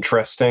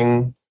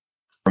interesting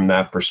from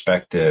that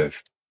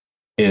perspective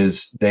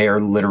is they are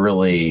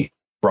literally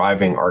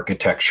driving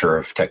architecture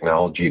of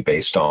technology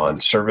based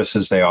on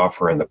services they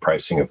offer and the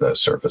pricing of those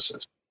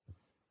services.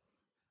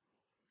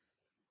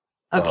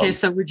 Okay,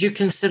 so would you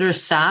consider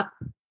SAP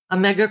a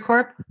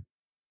megacorp?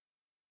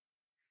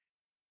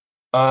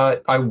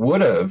 I would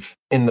have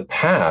in the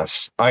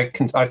past. I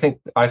think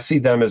I see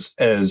them as,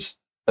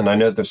 and I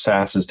know the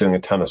SaaS is doing a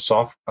ton of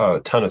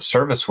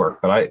service work,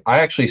 but I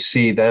actually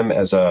see them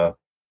as a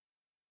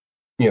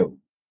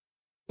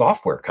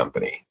software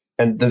company.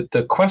 And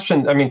the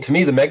question, I mean, to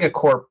me, the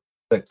megacorp,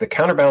 the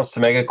counterbalance to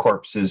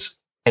megacorps is,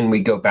 can we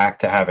go back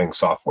to having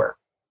software?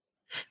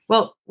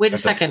 Well, wait a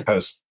second.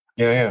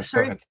 Yeah.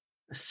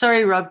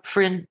 Sorry, Rob,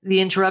 for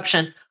the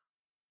interruption.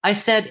 I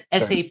said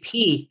SAP,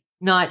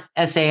 not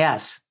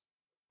SAS.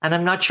 And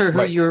I'm not sure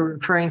who you're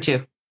referring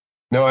to.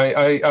 No,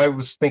 I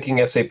was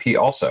thinking SAP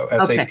also.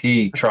 Okay.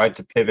 SAP tried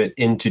to pivot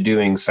into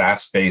doing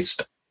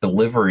SaaS-based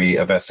delivery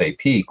of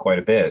SAP quite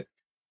a bit.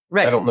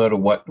 Right. I don't know to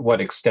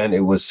what extent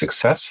it was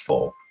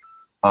successful.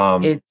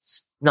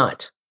 It's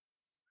not.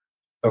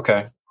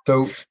 Okay.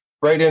 So,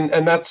 right,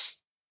 and that's...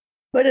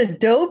 But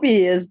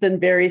Adobe has been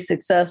very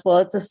successful.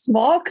 It's a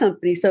small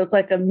company, so it's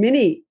like a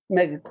mini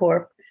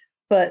megacorp.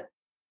 But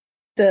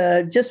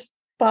just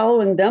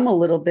following them a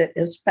little bit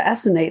is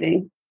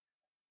fascinating.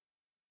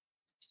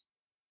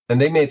 And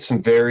they made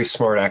some very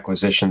smart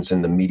acquisitions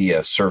in the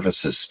media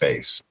services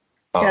space,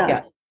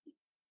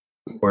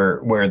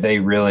 where they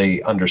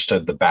really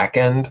understood the back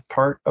end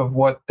part of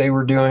what they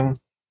were doing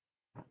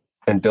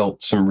and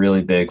built some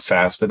really big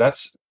SaaS. But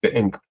that's,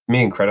 to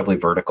me, incredibly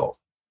vertical.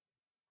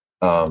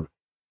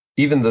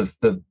 Even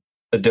the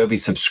Adobe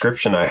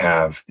subscription I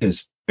have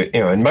is,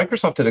 and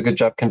Microsoft did a good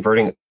job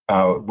converting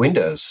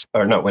Office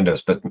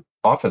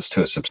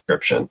to a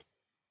subscription.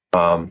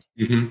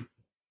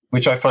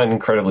 which I find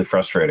incredibly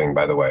frustrating,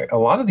 by the way. A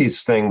lot of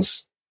these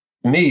things,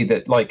 to me,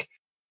 that like,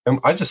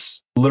 I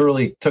just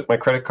literally took my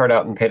credit card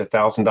out and paid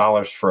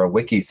 $1,000 for a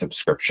wiki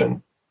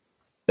subscription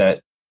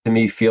that to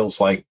me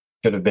feels like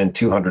should have been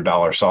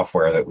 $200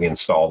 software that we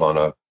installed on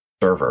a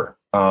server.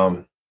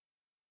 And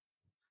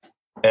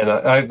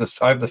I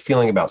have the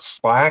feeling about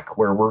Slack,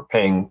 where we're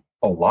paying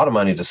a lot of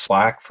money to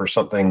Slack for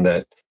something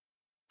that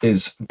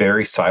is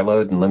very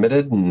siloed and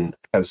limited and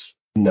has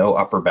no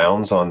upper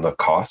bounds on the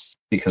costs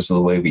because of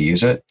the way we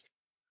use it.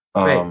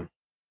 Right.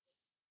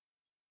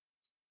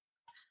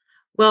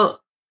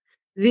 Well,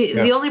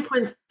 the only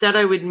point that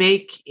I would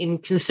make in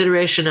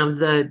consideration of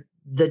the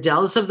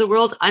Dells of the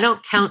world, I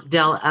don't count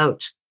Dell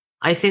out.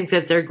 I think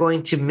that they're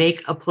going to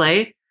make a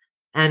play,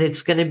 and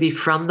it's going to be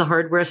from the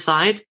hardware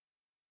side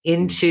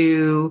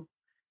into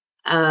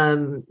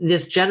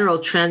this general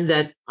trend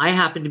that I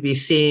happen to be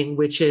seeing,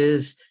 which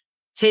is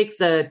take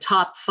the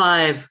top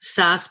 5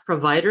 SaaS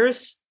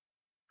providers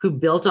who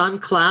built on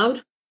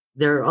cloud,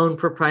 their own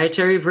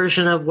proprietary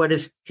version of what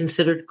is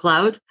considered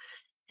cloud.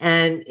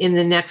 And in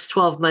the next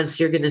 12 months,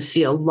 you're going to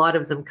see a lot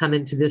of them come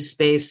into this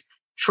space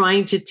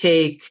trying to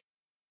take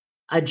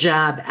a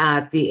jab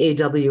at the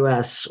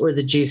AWS or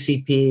the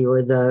GCP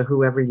or the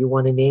whoever you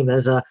want to name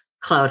as a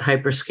cloud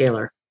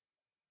hyperscaler.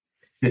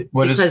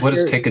 What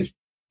does take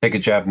a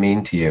jab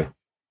mean to you?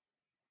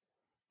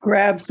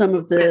 Grab some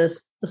of the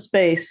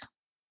space.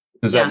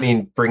 Does that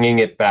mean bringing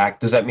it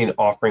back? Does that mean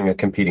offering a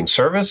competing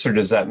service, or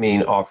does that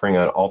mean offering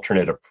an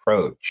alternate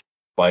approach?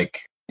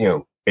 Like,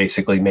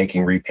 basically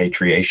making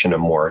repatriation a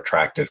more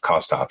attractive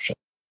cost option?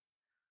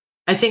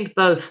 I think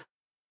both.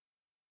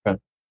 Okay.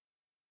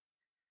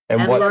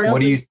 And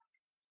what do you...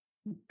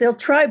 They'll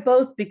try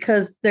both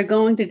because they're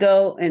going to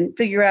go and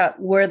figure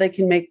out where they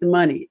can make the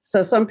money.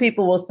 So some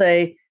people will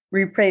say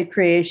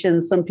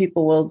repatriation, some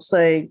people will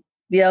say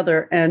the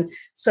other. And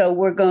so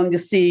we're going to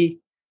see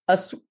a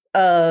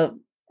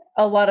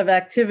lot of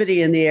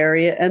activity in the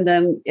area, and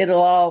then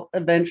it'll all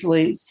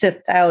eventually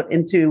sift out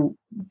into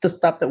the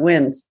stuff that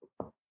wins.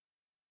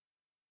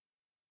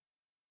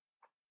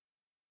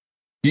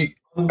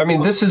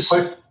 This is...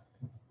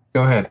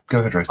 Go ahead,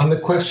 Ray. On the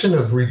question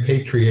of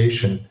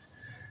repatriation,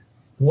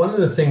 one of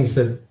the things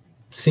that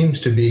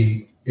seems to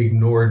be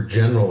ignored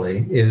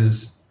generally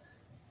is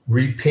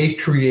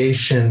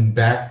repatriation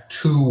back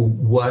to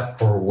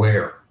what or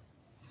where.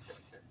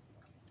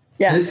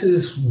 Yeah. This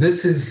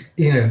is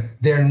they're not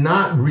they're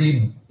not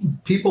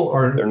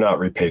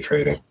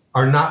repatriating.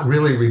 Are not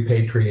really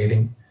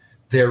repatriating.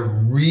 They're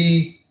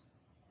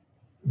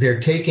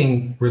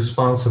taking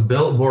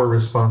more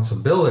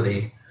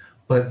responsibility,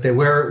 but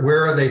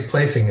where are they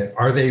placing it?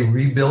 Are they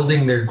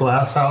rebuilding their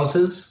glass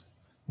houses?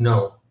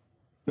 No.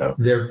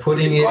 They're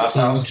putting it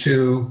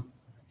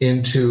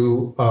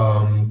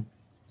into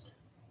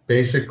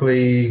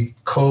basically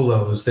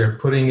colos. They're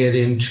putting it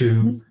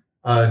into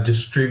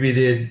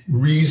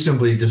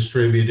reasonably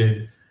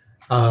distributed,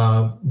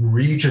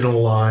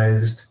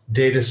 regionalized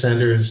data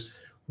centers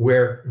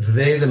where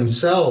they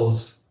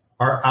themselves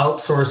are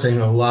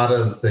outsourcing a lot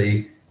of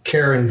the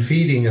care and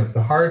feeding of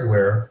the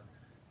hardware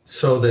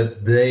so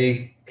that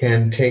they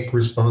can take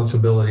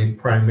responsibility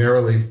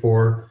primarily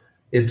for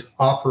its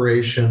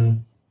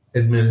operation,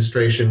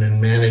 administration,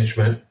 and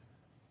management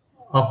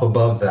up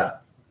above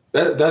that.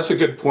 That's a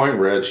good point,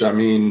 Rich. I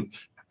mean,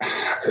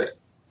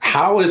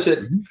 how is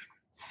it...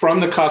 From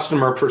the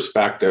customer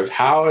perspective,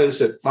 how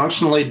is it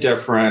functionally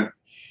different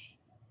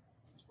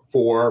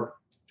for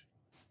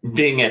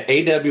being at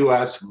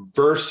AWS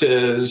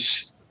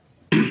versus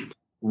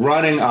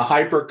running a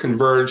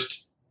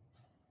hyper-converged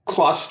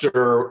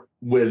cluster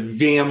with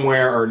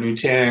VMware or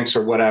Nutanix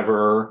or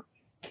whatever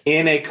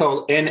in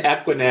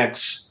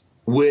Equinix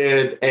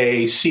with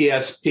a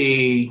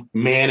CSP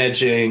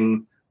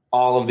managing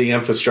all of the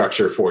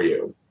infrastructure for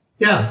you?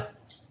 Yeah.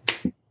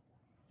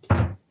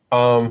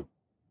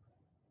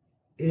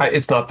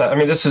 It's not that. I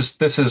mean, this is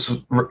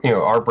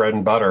our bread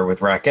and butter with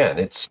RackN.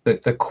 It's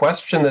the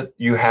question that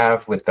you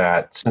have with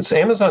that, since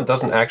Amazon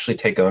doesn't actually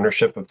take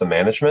ownership of the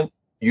management,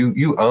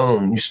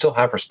 you still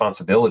have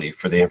responsibility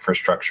for the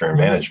infrastructure and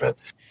management,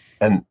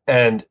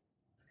 and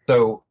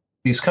so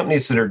these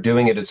companies that are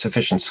doing it at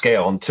sufficient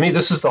scale, and to me,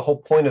 this is the whole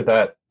point of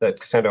that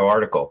Cassandra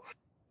article.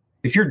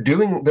 If you're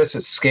doing this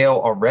at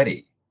scale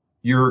already,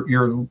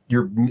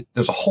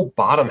 there's a whole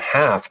bottom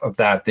half of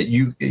that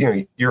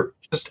you're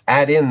just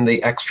add in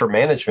the extra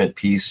management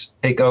piece,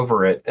 take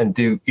over it, and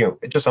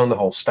just own the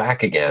whole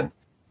stack again,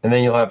 and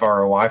then you'll have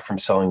ROI from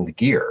selling the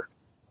gear.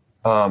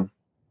 There's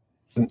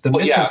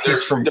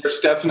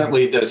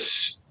definitely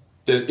this.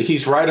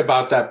 He's right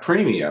about that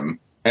premium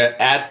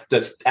at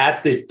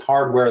the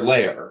hardware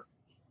layer,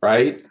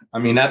 right? I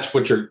mean, that's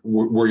where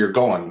you're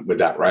going with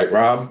that, right,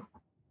 Rob?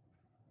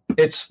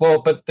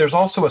 But there's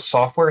also a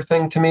software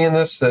thing to me in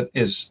this that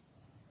is,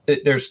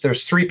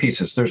 there's 3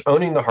 pieces. There's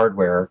owning the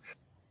hardware.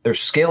 There's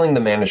scaling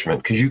the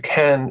management, because you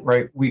can,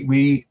 right?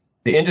 The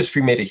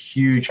industry made a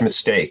huge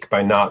mistake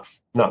by not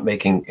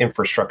making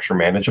infrastructure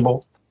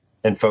manageable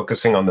and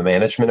focusing on the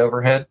management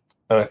overhead.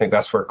 And I think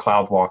that's where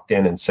cloud walked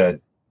in and said,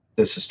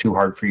 this is too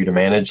hard for you to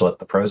manage. Let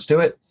the pros do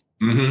it.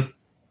 Mm-hmm.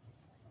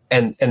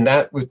 And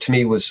that to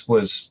me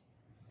was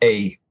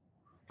a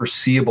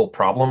foreseeable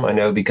problem. I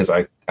know because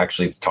I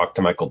actually talked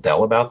to Michael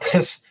Dell about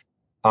this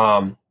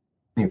 10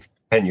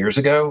 years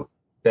ago,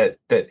 that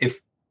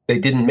if they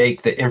didn't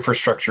make the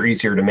infrastructure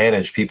easier to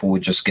manage, people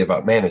would just give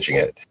up managing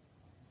it.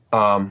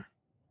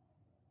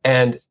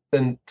 And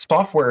then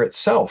software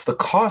itself, the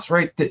cost,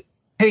 right?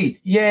 Hey,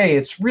 yay,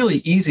 it's really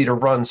easy to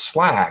run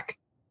Slack,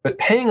 but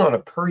paying on a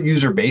per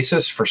user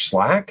basis for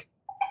Slack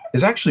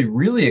is actually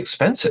really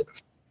expensive.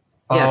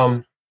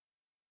 Yes.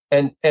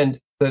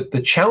 And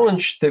the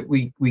challenge that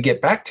we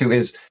get back to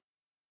is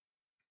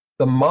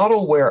the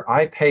model where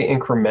I pay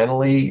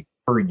incrementally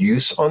per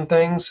use on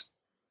things,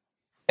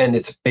 and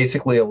it's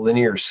basically a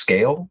linear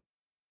scale,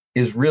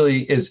 is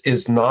really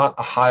is not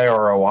a high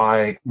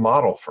ROI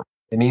model for me.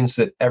 It means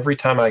that every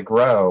time I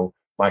grow,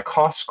 my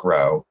costs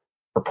grow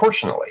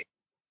proportionally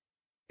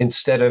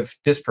instead of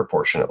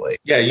disproportionately.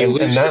 Yeah, you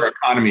lose your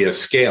economy of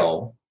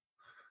scale.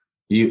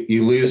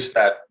 You lose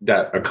that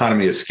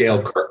economy of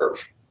scale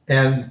curve.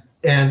 And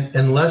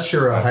unless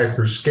you're a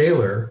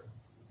hyperscaler,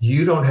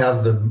 you don't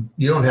have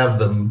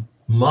the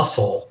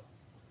muscle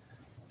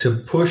to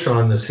push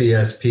on the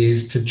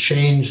CSPs to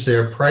change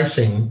their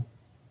pricing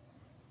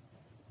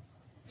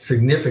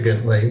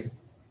significantly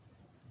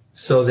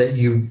so that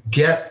you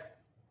get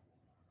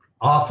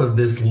off of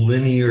this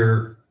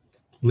linear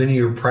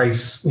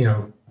price,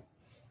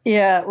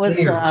 Yeah, it was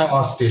linear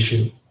cost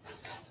issue.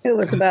 It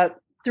was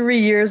about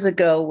 3 years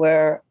ago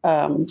where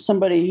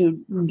somebody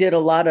who did a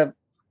lot of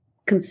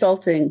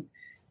consulting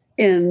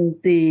in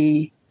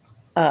the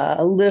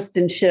lift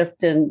and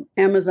shift and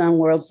Amazon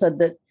world said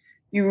that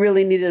you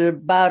really needed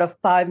about a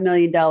 $5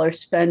 million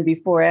spend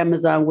before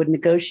Amazon would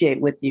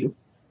negotiate with you.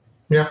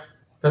 Yeah,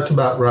 that's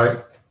about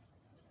right.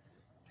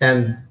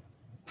 And,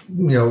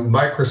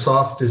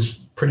 Microsoft is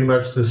pretty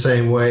much the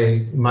same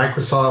way.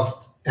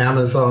 Microsoft,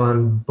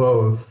 Amazon,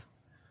 both.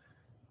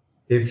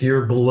 If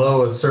you're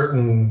below a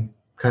certain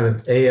kind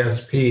of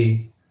ASP,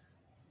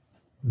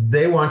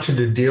 they want you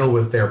to deal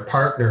with their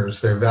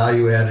partners, their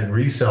value-added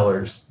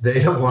resellers.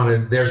 They don't want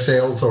to, their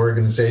sales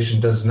organization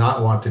does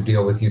not want to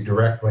deal with you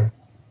directly.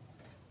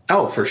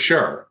 Oh, for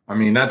sure. I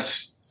mean,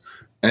 that's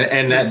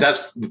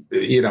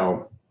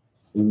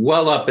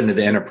well up into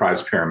the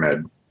enterprise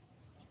pyramid.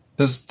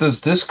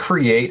 Does this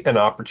create an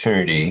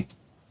opportunity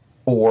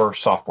for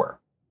software?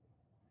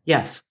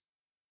 Yes,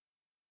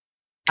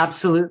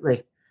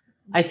 absolutely.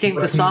 I think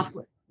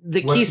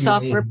the key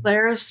software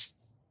players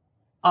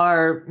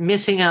are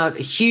missing out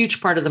a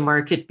huge part of the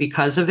market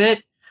because of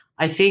it.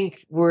 I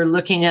think we're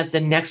looking at the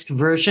next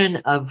version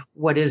of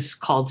what is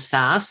called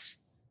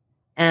SaaS,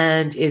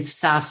 and it's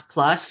SaaS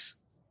Plus.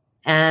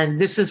 And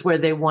this is where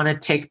they want to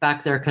take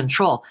back their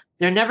control.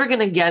 They're never going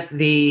to get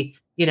the,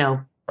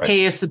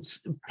 pay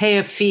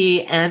a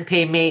fee and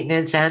pay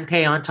maintenance and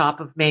pay on top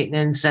of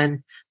maintenance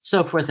and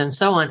so forth and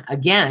so on.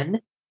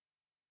 Again,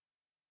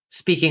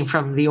 speaking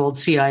from the old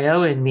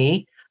CIO in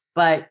me,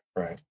 but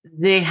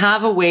they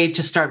have a way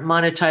to start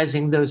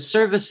monetizing those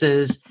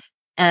services.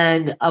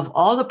 And of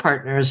all the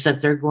partners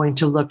that they're going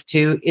to look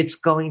to, it's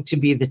going to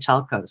be the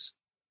telcos,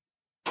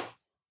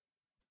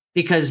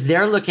 because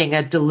they're looking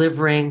at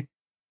delivering.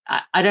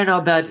 I don't know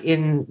about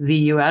in the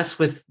US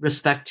with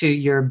respect to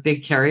your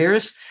big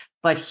carriers,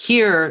 but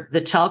here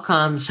the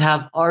telecoms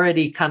have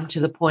already come to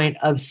the point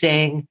of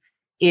saying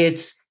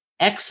it's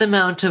X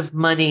amount of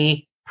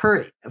money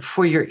for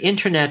your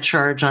internet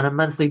charge on a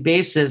monthly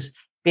basis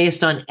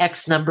based on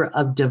X number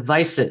of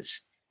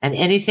devices. And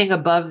anything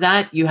above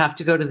that, you have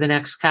to go to the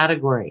next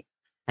category.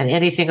 And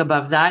anything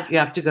above that, you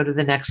have to go to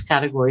the next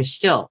category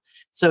still.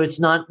 So it's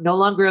no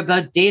longer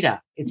about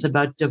data, it's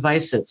about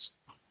devices.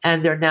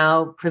 And they're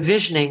now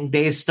provisioning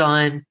based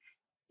on,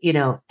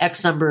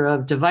 X number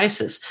of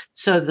devices.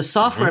 So the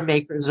software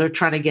makers are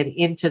trying to get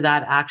into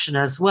that action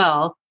as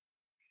well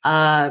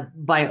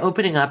by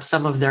opening up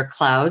some of their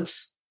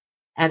clouds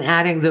and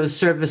adding those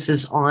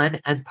services on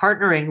and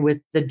partnering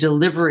with the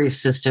delivery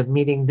system,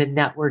 meaning the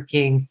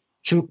networking,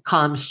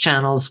 comms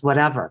channels,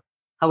 whatever.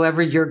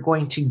 However, you're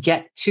going to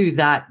get to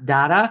that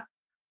data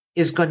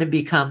is going to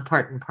become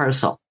part and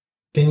parcel.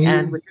 Can you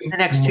and within the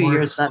next 2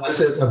 years,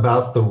 explicit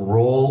about the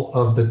role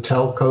of the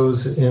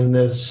telcos in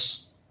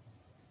this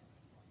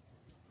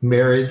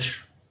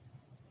marriage?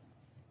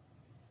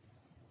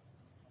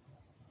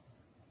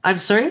 I'm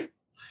sorry?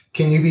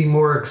 Can you be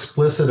more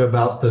explicit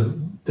about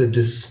the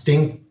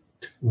distinct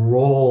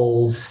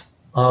roles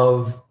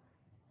of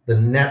the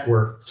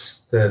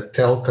networks, the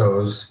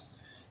telcos,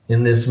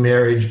 in this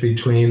marriage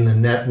between the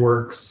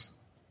networks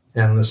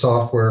and the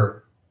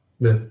software,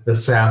 the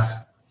SaaS,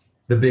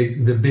 the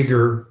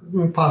bigger,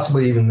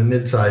 possibly even the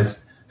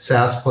mid-sized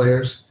SaaS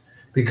players?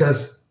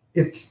 Because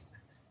it's,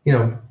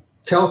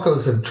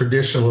 telcos have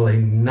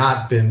traditionally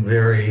not been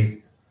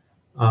very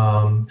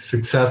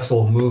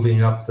successful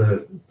moving up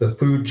the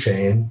food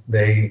chain.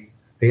 They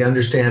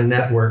understand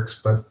networks,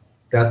 but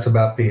that's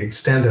about the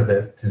extent of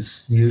it,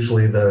 is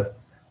usually the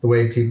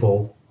way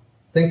people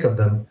think of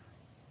them.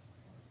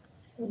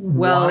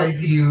 Well,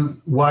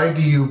 why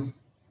do you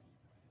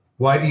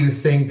Why do you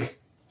think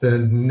the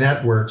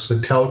networks, the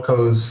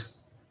telcos,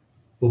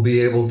 will be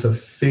able to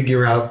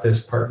figure out this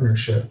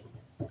partnership?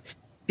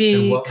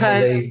 And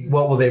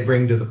what will they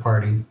bring to the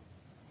party?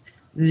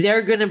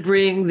 They're going to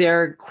bring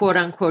their quote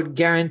unquote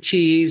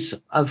guarantees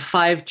of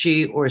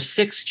 5G or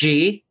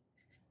 6G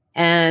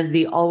and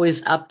the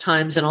always up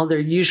times and all their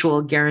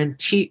usual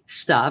guarantee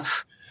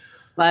stuff.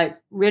 But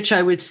Rich,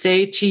 I would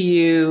say to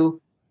you,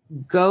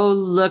 go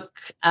look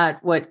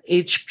at what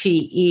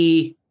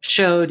HPE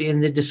showed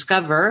in the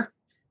Discover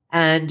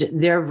and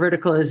their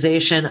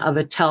verticalization of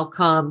a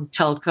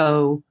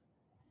telco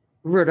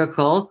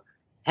vertical,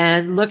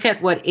 and look at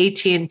what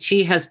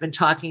AT&T has been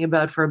talking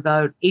about for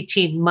about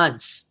 18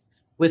 months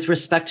with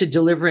respect to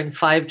delivering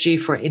 5G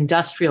for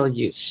industrial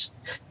use.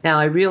 Now,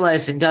 I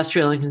realize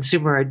industrial and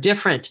consumer are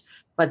different,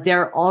 but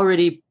they're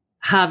already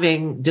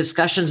having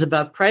discussions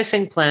about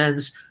pricing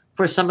plans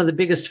for some of the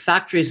biggest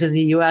factories in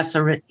the US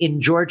are in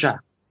Georgia,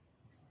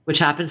 which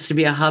happens to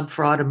be a hub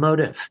for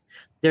automotive.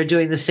 They're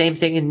doing the same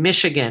thing in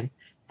Michigan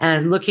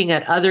and looking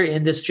at other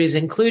industries,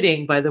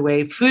 including, by the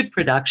way, food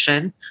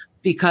production,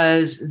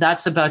 because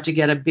that's about to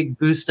get a big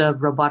boost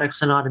of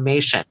robotics and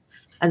automation.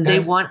 And they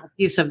want a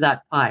piece of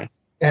that pie.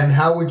 And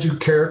how would you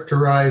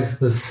characterize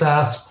the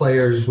SaaS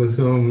players with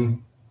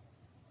whom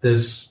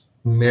this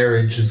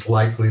marriage is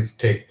likely to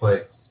take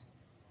place?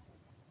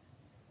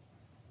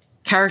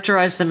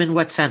 Characterize them in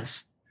what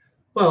sense?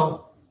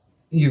 Well,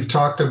 you've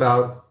talked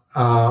about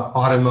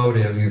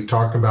automotive. You've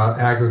talked about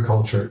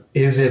agriculture.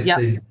 Is it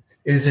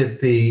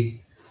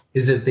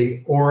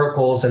the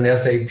Oracles and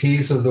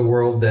SAPs of the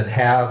world that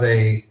have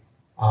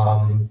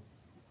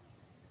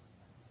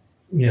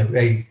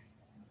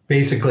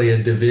basically a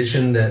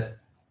division that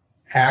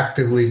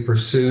actively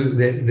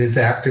that's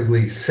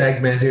actively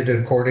segmented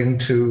according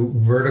to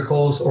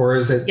verticals, or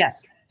is it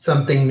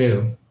something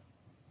new?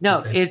 No,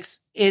 okay.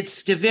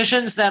 It's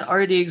divisions that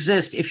already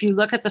exist. If you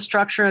look at the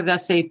structure of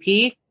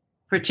SAP,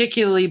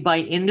 particularly by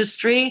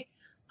industry,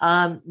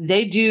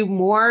 they do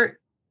more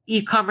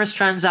e-commerce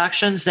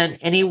transactions than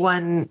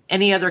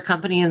any other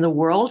company in the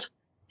world.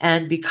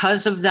 And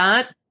because of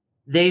that,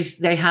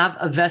 they have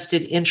a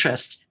vested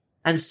interest.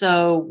 And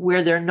so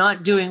where they're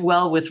not doing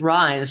well with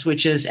RISE,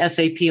 which is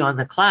SAP on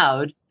the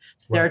cloud,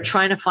 they're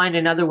trying to find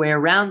another way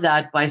around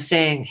that by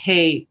saying,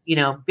 hey,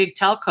 big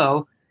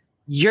telco,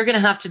 you're going to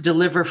have to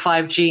deliver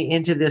 5G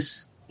into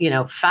this,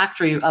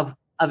 factory of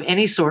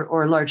any sort,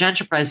 or large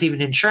enterprise,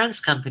 even insurance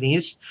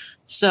companies.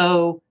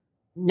 So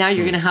now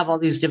you're going to have all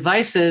these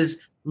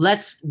devices.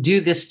 Let's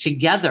do this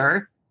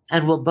together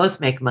and we'll both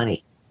make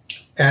money.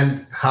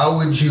 And how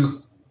would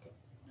you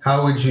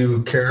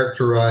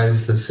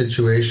characterize the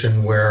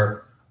situation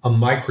where a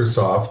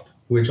Microsoft,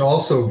 which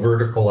also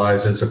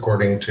verticalizes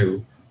according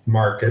to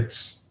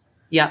markets,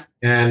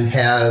 and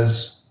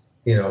has,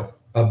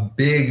 a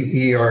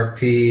big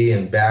ERP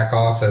and back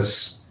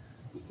office,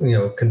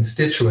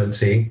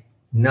 constituency,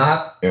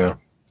 not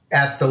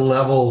at the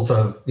levels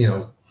of,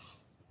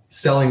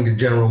 selling to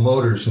General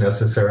Motors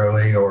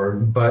necessarily,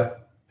 but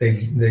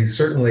they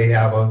certainly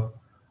have a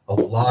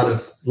lot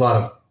of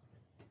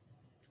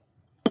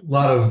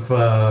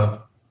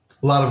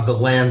the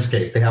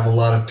landscape. They have a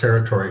lot of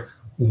territory.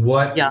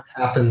 What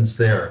happens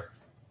there?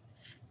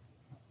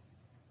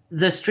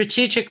 The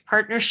strategic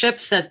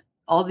partnerships that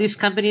all these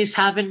companies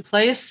have in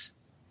place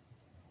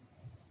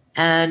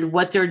and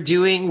what they're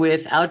doing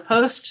with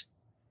Outpost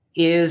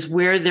is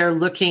where they're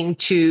looking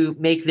to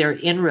make their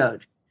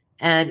inroad,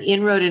 and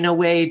inroad in a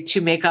way to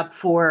make up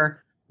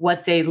for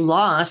what they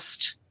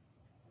lost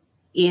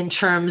in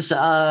terms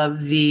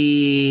of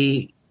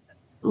the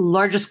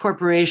largest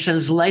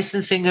corporations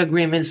licensing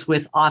agreements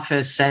with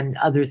Office and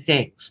other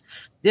things.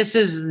 This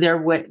is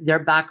their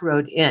back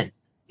road in.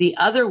 The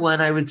other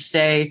one, I would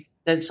say,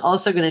 that it's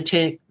also going to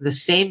take the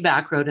same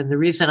back road. And the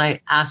reason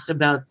I asked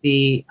about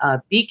the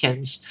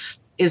beacons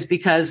is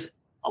because,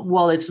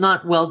 while it's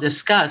not well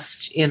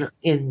discussed in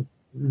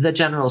the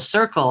general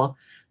circle,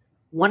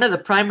 one of the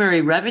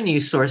primary revenue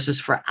sources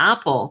for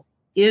Apple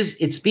is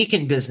its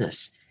beacon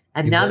business.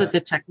 And now that the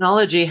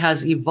technology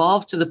has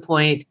evolved to the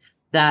point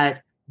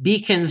that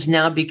beacons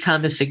now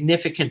become a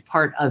significant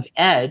part of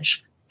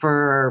Edge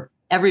for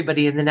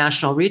everybody in the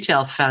National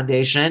Retail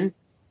Foundation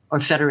or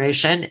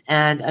Federation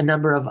and a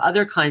number of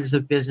other kinds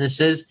of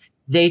businesses,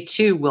 they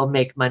too will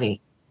make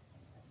money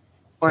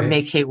or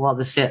make hay while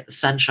the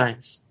sun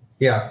shines.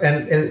 Yeah,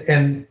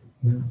 and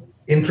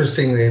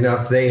interestingly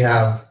enough, they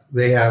have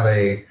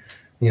a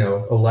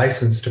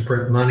license to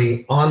print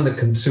money on the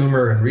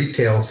consumer and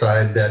retail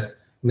side that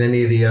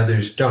many of the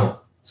others don't.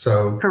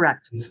 So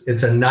correct.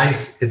 It's a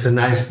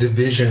nice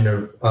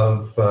division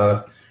of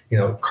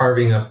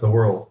carving up the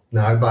world.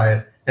 Now I buy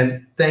it,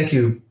 and thank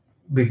you.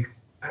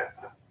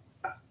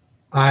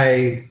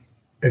 I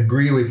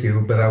agree with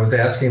you, but I was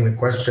asking the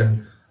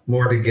question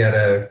more to get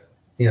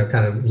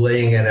kind of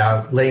laying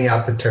out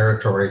the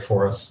territory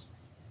for us.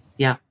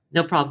 Yeah,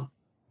 no problem.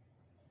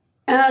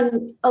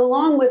 And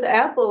along with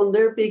Apple and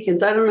their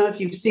beacons, I don't know if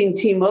you've seen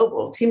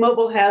T-Mobile.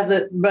 T-Mobile has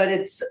it, but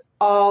it's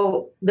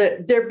all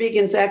their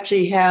beacons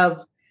actually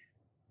have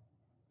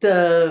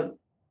the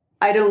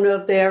I don't know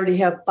if they already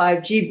have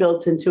 5G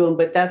built into them,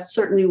 but that's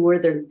certainly where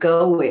they're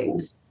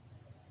going.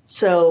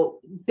 So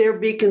their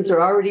beacons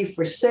are already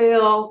for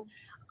sale.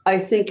 I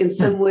think in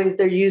some ways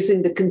they're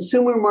using the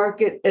consumer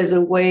market as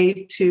a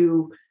way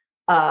to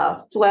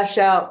flesh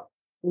out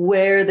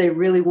where they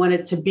really want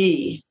it to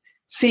be,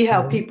 see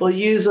how people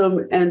use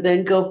them, and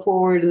then go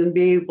forward and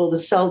be able to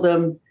sell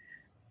them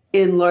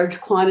in large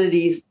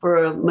quantities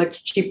for a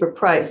much cheaper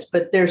price.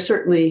 But they're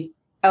certainly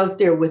out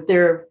there with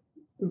their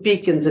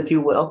beacons, if you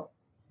will.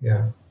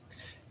 Yeah.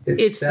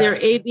 It's their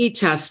A/B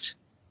test.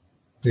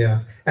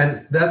 Yeah.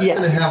 And that's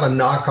going to have a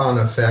knock-on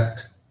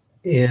effect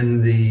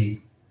in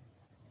the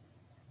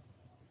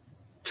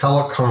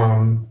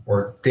telecom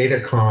or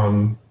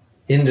datacom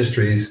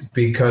industries,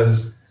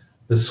 because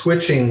the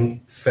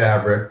switching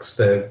fabrics,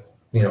 the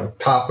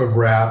top of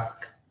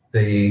rack,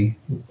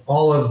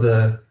 all of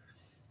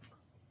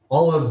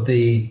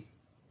the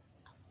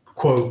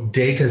quote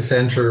data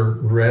center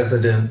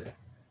resident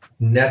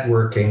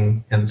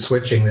networking and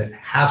switching that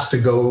has to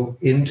go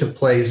into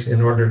place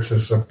in order to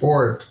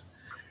support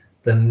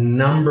the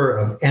number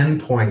of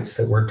endpoints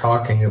that we're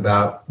talking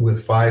about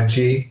with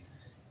 5G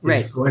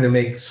is going to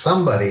make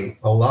somebody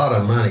a lot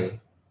of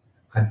money.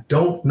 I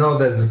don't know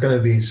that it's going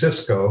to be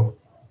Cisco.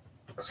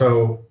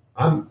 So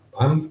I'm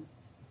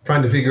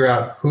trying to figure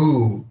out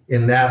who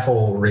in that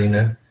whole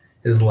arena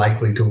is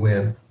likely to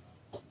win.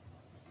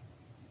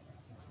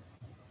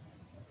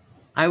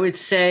 I would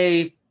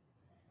say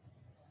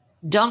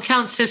don't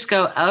count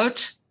Cisco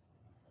out,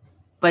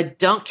 but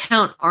don't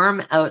count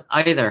ARM out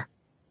either.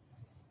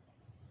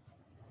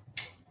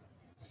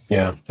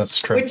 Yeah, that's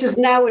true. Which is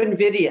now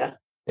NVIDIA.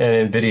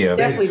 And NVIDIA.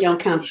 Definitely don't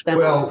count them.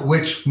 Well,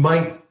 which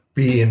might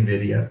be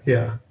NVIDIA.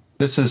 Yeah.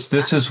 This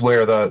is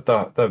where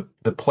the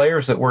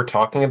players that we're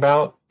talking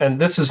about, and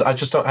this is, I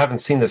just haven't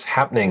seen this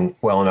happening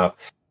well enough.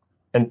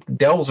 And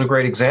Dell's a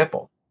great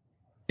example.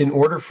 In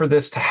order for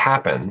this to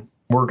happen,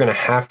 we're going to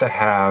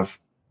have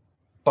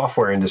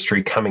software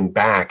industry coming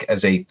back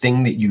as a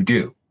thing that you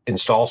do: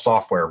 install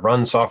software,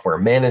 run software,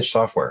 manage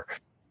software.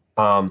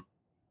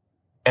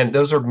 And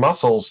those are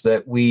muscles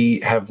that we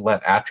have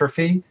let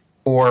atrophy,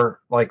 or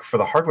like for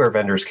the hardware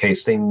vendors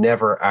case, they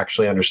never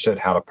actually understood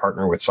how to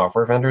partner with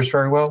software vendors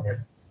very well. Yeah.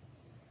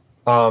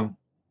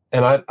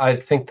 And I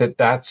think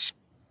that's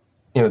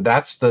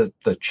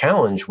the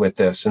challenge with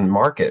this in the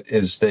market,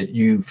 is that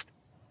you've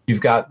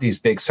got these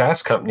big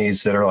SaaS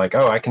companies that are like,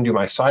 oh, I can do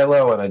my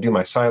silo, and I do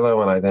my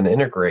silo and I then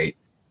integrate.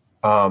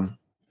 But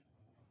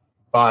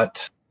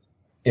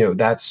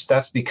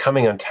that's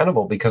becoming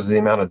untenable because of the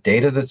amount of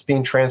data that's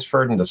being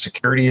transferred and the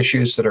security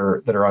issues that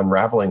are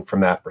unraveling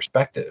from that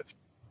perspective.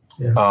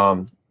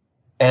 Yeah.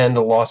 And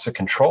the loss of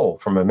control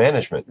from a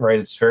management, right?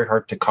 It's very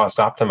hard to cost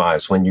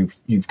optimize when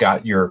you've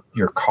got your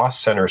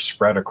cost center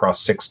spread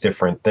across 6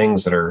 different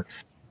things that are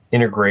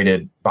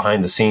integrated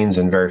behind the scenes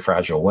in very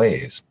fragile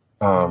ways.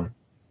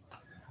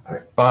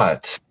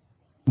 But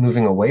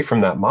moving away from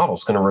that model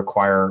is going to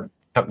require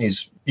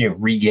companies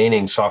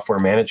regaining software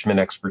management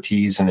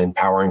expertise and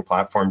empowering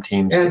platform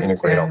teams to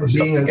integrate all this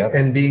stuff together.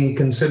 And being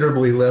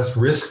considerably less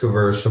risk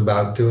averse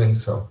about doing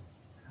so.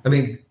 I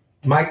mean,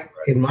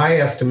 in my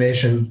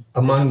estimation,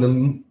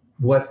 among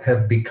what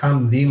have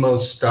become the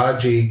most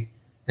stodgy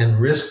and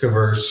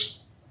risk-averse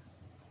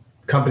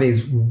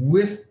companies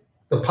with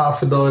the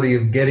possibility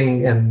of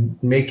getting and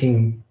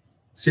making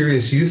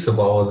serious use of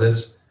all of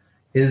this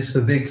is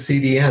the big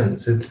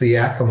CDNs. It's the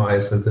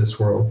Akamais of this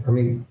world. I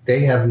mean,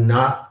 they've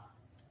not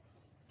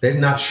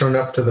shown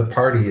up to the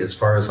party as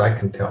far as I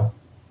can tell.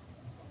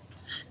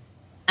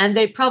 And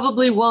they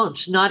probably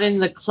won't, not in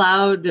the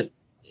cloud,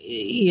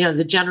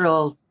 the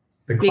general...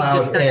 The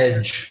cloud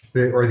edge,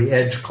 or the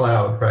edge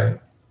cloud, right?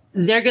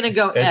 They're going to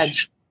go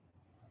edge.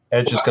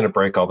 Edge is going to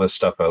break all this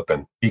stuff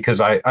open, because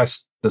the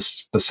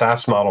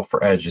SaaS model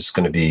for edge is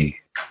going to be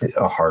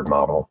a hard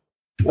model.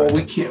 Well,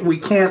 we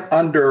can't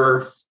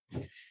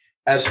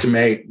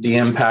underestimate the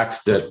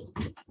impact that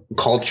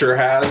culture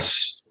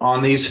has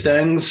on these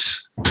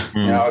things.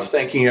 I was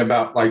thinking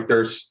about, like,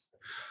 there's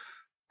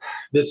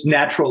this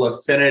natural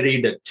affinity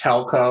that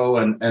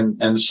telco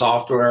and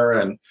software,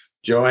 and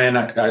Joanne,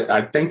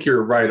 I think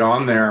you're right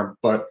on there,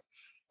 but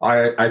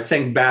I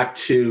think back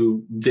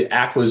to the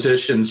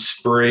acquisition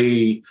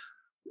spree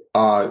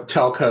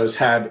telcos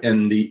had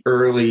in the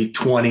early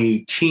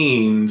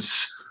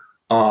 2010s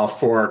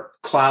for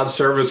cloud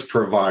service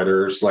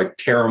providers like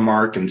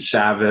Terramark and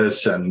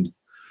Savvis and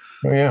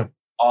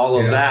all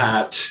of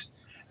that.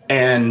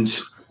 And,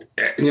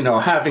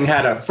 having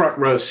had a front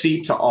row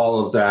seat to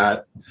all of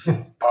that,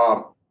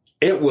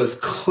 it was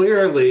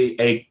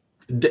clearly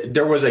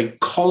there was a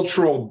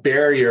cultural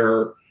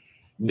barrier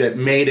that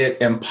made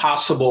it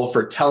impossible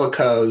for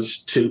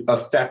telecos to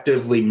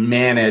effectively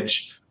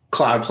manage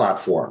cloud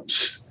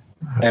platforms.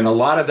 And a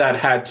lot of that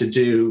had to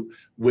do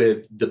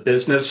with the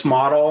business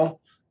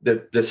model.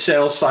 The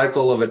sales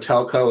cycle of a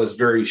telco is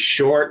very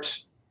short.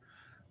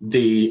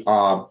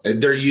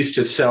 They're used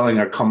to selling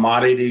a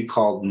commodity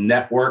called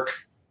network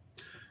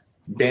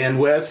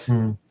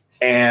bandwidth.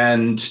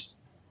 And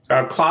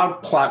a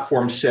cloud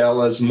platform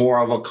sale is more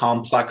of a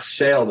complex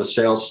sale. The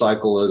sales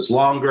cycle is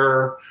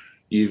longer.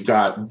 You've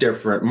got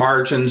different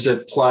margins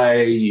at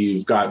play.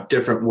 You've got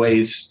different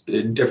ways,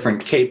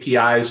 different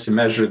KPIs to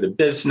measure the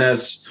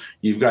business.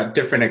 You've got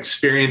different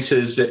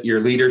experiences that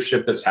your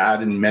leadership has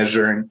had in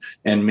measuring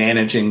and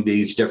managing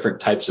these different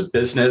types of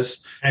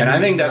business. And I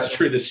think that's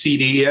true the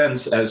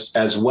CDNs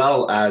as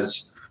well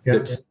as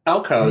the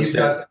telcos. You've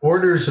got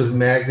orders of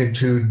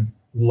magnitude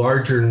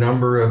larger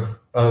number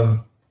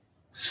of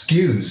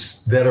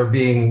SKUs that are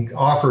being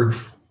offered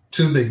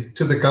to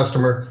the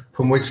customer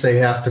from which they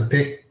have to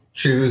pick,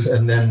 choose,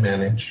 and then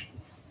manage.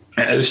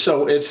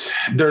 So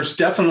there's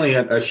definitely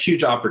a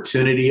huge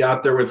opportunity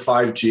out there with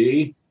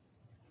 5G,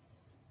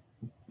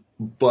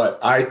 but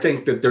I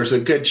think that there's a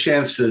good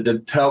chance that the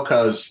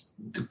telcos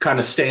kind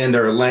of stay in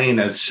their lane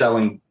as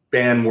selling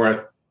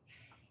bandwidth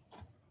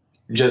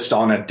just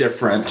on a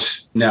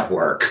different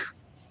network.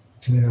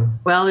 Yeah.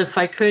 Well, if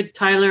I could,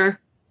 Tyler,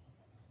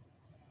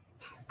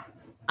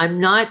 I'm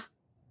not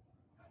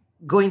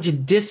going to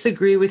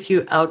disagree with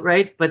you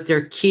outright, but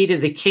their key to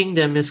the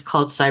kingdom is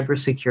called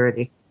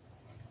cybersecurity.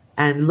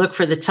 And look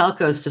for the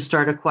telcos to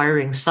start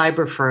acquiring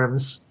cyber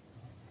firms.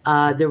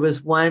 There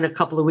was one a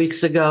couple of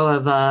weeks ago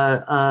of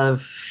a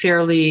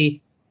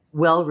fairly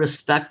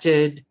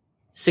well-respected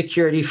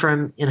security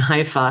firm in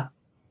Haifa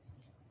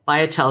by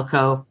a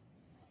telco.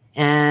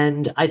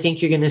 And I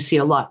think you're going to see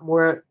a lot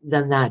more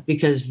than that,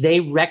 because they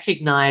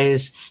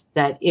recognize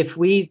that if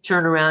we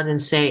turn around and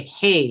say,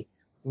 hey,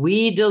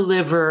 we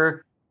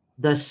deliver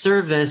the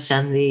service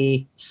and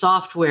the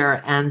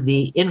software and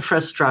the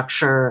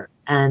infrastructure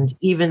and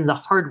even the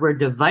hardware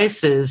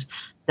devices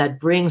that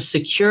bring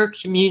secure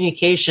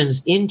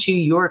communications into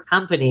your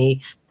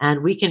company,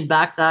 and we can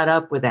back that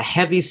up with a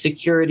heavy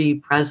security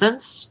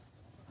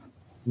presence,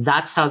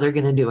 that's how they're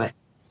going to do it.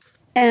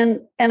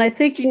 And I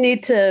think you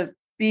need to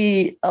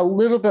be a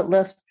little bit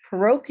less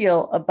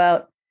parochial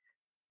about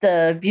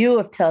the view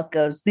of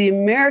telcos. The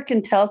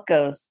American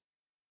telcos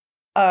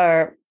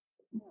are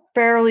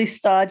fairly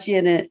stodgy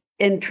and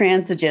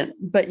intransigent,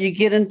 but you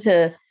get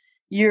into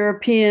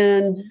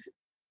European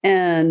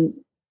and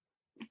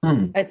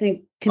I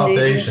think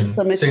Canadian,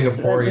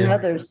 Singaporean, and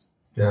others.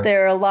 Yeah.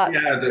 They're a lot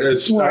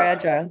more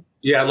agile.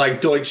 Yeah,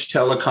 like Deutsche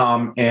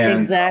Telekom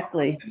and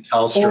exactly. And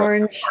Telstra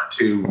Orange. Are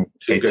two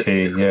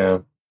good. Yeah.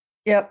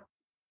 Yep.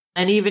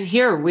 And even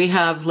here we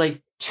have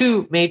like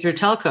two major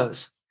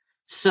telcos.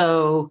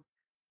 So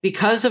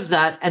because of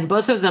that, and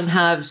both of them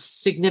have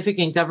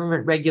significant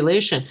government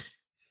regulation.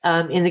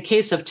 In the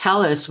case of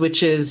TELUS,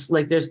 which is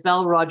like there's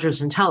Bell,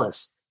 Rogers, and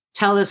TELUS.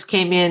 TELUS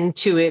came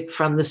into it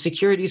from the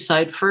security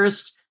side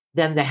first,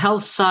 then the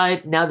health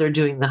side. Now they're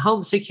doing the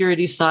home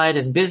security side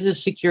and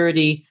business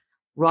security.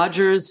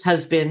 Rogers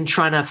has been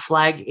trying to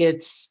flag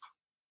its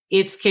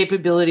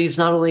capabilities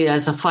not only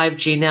as a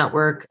 5G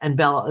network, and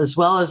Bell as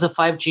well as a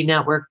 5G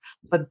network,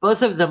 but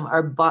both of them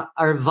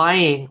are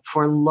vying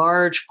for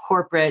large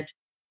corporate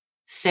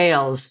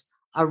sales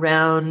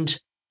around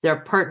their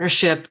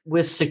partnership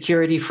with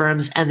security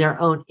firms and their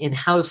own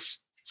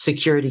in-house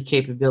security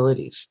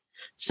capabilities.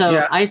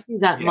 So I see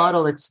that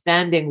model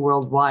expanding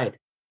worldwide.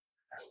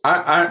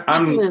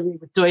 I'm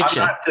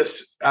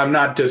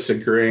not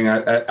disagreeing.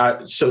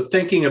 So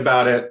thinking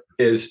about it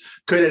is,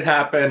 could it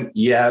happen?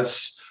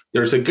 Yes.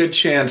 There's a good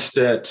chance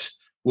that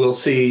we'll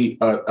see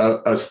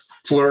a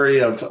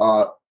flurry of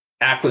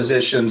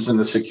acquisitions in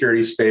the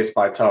security space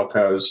by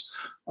telcos.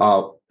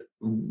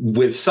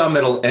 With some,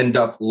 it'll end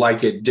up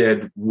like it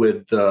did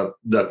with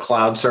the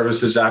cloud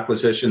services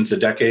acquisitions a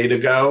decade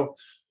ago.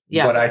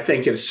 Yeah. But I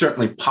think it's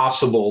certainly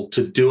possible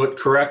to do it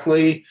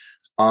correctly.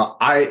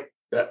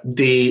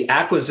 The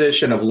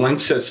acquisition of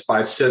Linksys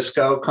by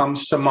Cisco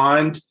comes to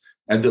mind,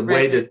 and the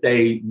way that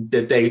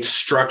they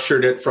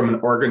structured it from an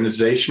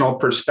organizational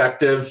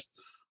perspective,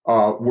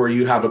 where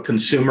you have a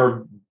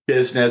consumer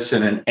business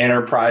and an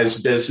enterprise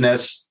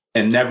business,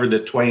 and never the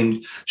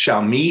twain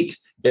shall meet.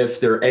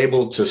 If they're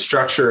able to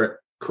structure it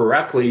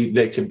correctly,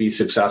 they can be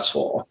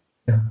successful.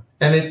 Yeah.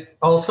 And it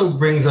also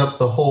brings up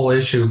the whole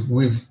issue.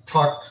 We've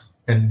talked,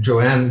 and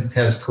Joanne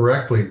has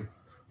correctly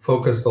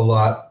focused a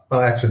lot.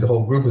 Well, actually, the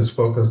whole group has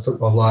focused a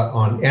lot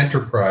on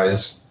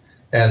enterprise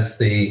as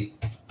the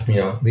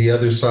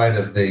other side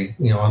of the,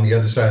 on the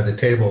other side of the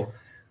table.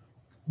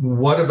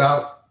 What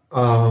about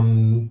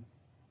the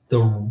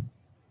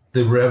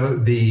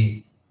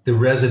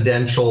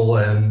residential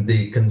and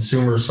the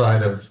consumer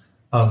side of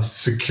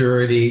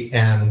security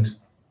and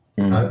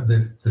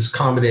this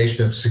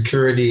combination of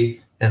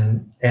security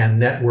and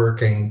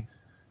networking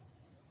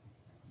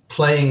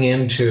playing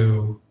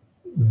into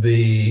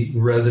the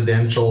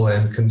residential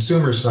and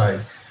consumer side,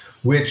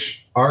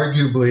 which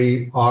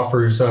arguably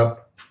offers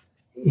up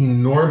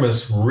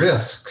enormous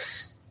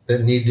risks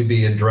that need to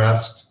be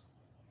addressed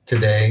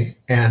today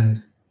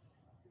and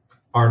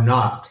are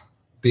not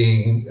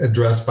being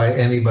addressed by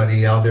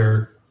anybody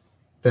other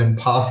than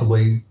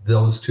possibly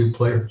those two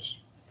players.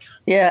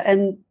 Yeah,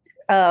 and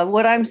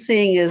what I'm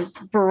seeing is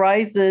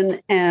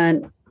Verizon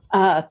and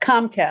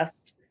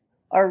Comcast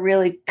are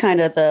really kind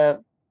of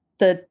the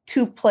the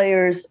two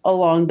players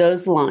along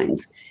those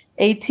lines.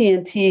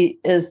 AT&T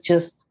is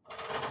just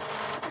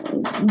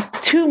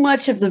too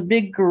much of the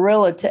big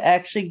gorilla to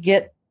actually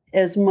get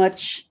as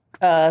much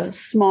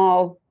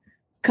small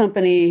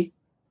company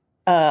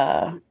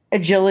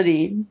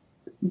agility.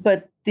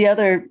 But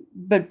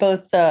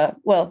both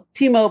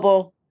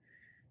T-Mobile,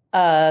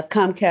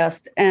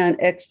 Comcast, and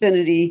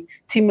Xfinity,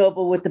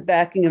 T-Mobile with the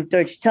backing of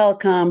Deutsche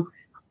Telekom,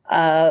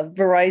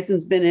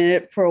 Verizon's been in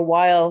it for a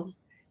while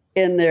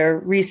in their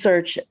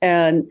research,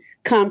 and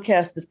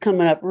Comcast is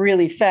coming up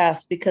really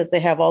fast because they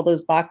have all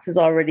those boxes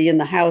already in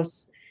the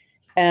house,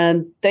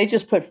 and they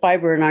just put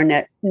fiber in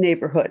our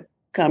neighborhood,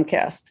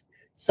 Comcast.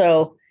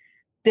 So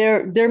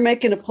they're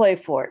making a play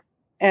for it,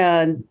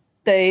 and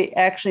they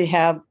actually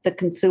have the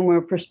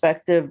consumer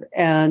perspective,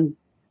 and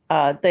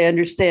they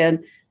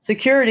understand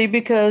security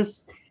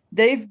because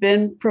they've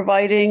been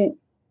providing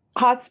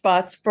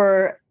hotspots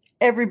for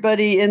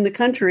everybody in the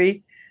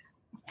country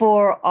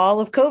for all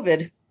of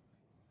COVID.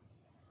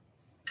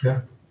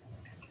 Yeah.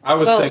 I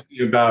was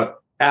thinking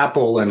about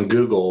Apple and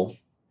Google.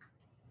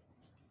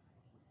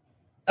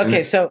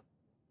 Okay, so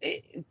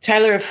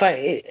Tyler, if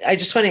I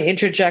just want to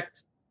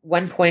interject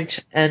one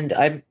point, and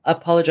I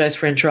apologize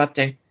for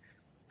interrupting.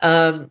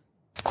 The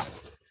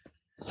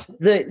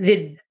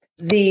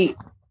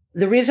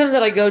reason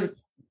that I go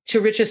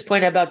to Rich's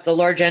point about the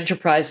large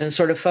enterprise and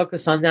sort of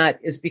focus on that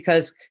is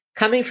because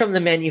coming from the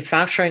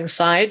manufacturing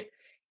side,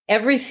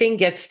 everything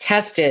gets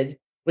tested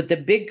with the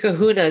big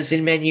kahunas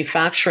in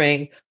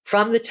manufacturing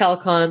from the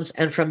telecoms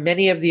and from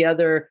many of the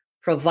other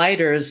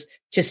providers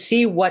to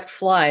see what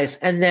flies.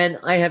 And then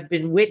I have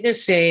been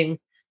witnessing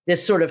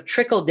this sort of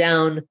trickle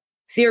down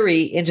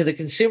theory into the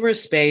consumer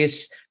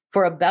space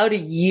for about a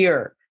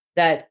year,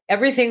 that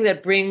everything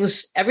that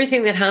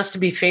has to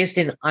be faced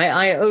in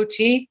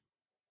IIoT,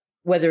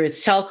 whether it's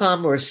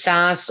telecom or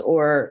SaaS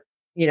or,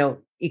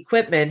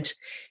 equipment,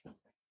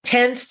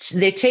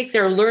 they take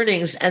their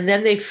learnings and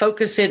then they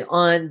focus it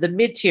on the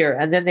mid-tier,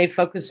 and then they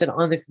focus it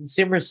on the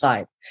consumer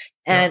side.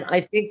 And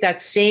I think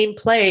that same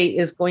play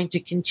is going to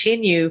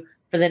continue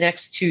for the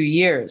next 2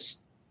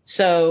 years.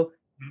 So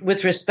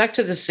with respect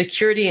to the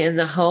security in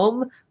the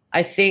home,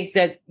 I think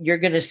that you're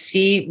going to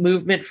see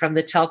movement from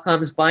the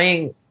telecoms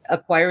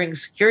acquiring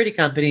security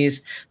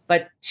companies.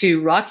 But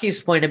to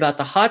Rocky's point about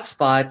the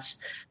hotspots,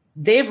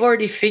 they've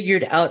already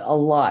figured out a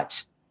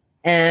lot.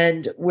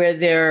 And where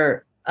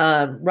they're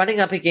running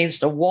up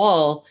against a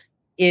wall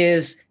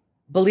is,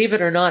 believe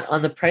it or not,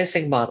 on the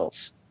pricing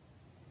models.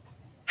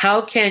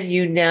 How can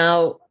you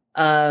now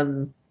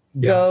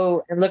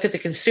go and look at the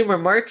consumer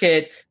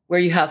market where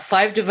you have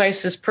 5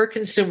 devices per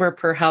consumer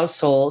per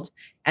household,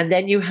 and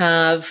then you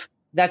have,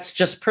 that's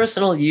just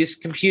personal use,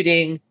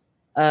 computing,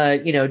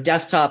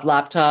 desktop,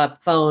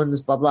 laptop,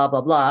 phones, blah, blah,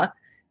 blah, blah,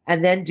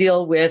 and then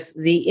deal with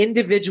the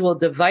individual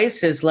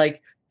devices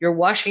like your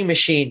washing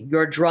machine,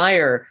 your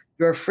dryer,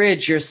 your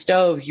fridge, your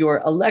stove,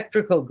 your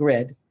electrical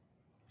grid,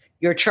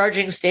 your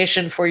charging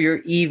station for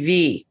your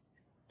EV,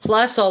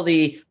 plus all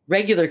the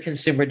regular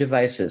consumer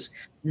devices.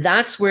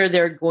 That's where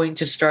they're going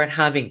to start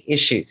having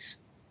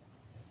issues,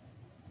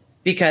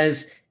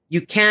 because you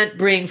can't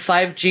bring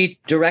 5G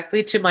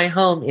directly to my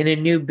home in a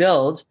new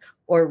build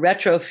or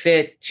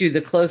retrofit to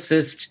the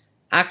closest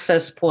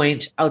access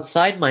point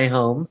outside my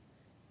home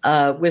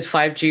with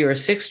 5G or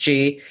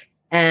 6G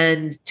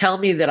and tell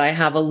me that I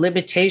have a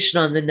limitation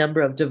on the number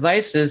of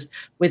devices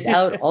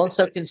without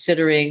also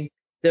considering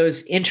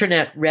those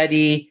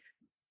internet-ready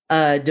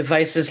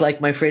devices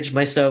like my fridge,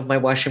 my stove, my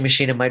washing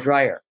machine, and my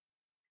dryer.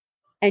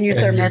 And your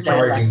thermostat.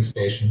 Charging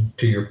station,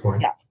 to your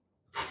point. Yeah.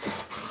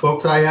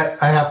 Folks, I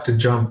have to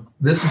jump.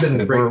 This has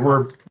been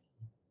great.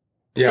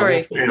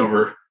 Sorry.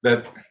 Over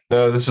that.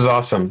 No, this is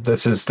awesome.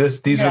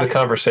 These are the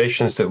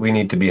conversations that we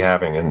need to be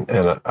having,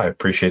 and I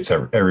appreciate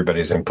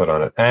everybody's input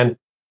on it and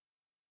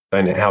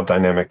how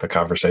dynamic the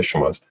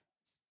conversation was.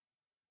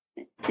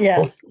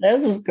 Yes,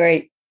 this was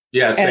great.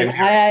 Yeah, same and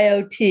here.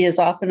 IIoT is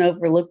often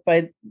overlooked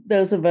by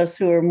those of us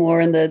who are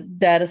more in the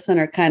data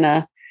center kind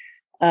of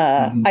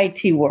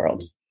IT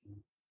world.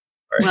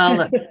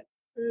 Well,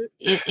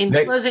 in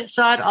closing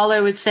thought, all I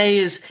would say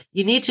is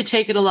you need to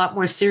take it a lot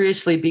more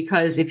seriously,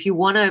 because if you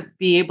want to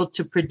be able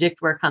to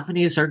predict where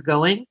companies are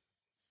going,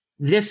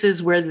 this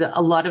is where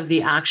a lot of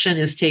the action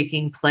is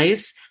taking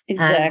place.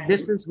 Exactly. And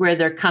this is where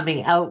they're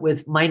coming out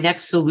with, my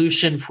next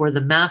solution for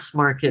the mass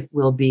market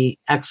will be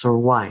X or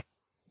Y.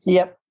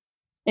 Yep,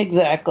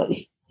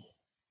 exactly.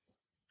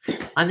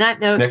 On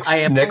that note, I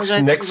apologize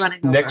for running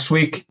over. Next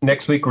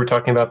week, we're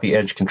talking about the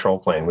edge control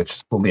plane,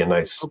 which will be a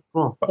nice.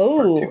 Oh,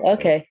 cool. Oh,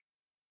 okay.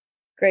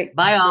 Great.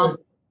 Bye, all.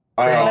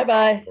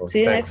 Bye-bye. Well,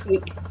 See you thanks. next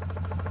week.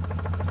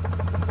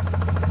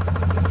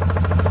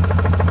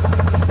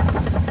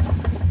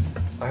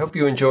 I hope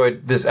you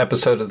enjoyed this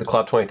episode of the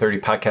Cloud 2030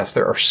 podcast.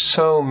 There are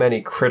so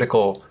many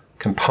critical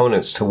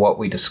components to what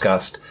we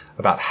discussed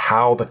about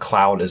how the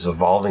cloud is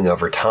evolving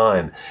over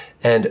time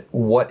and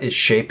what is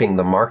shaping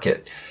the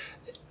market.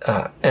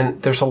 And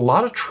there's a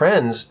lot of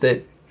trends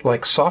that,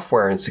 like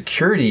software and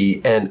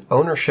security and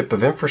ownership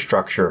of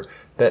infrastructure,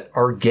 that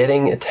are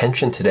getting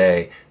attention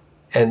today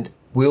and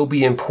will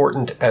be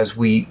important as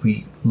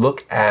we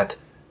look at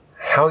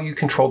how you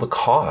control the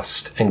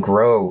cost and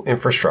grow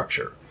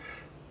infrastructure.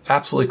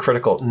 Absolutely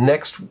critical.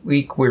 Next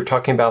week, we're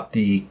talking about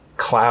the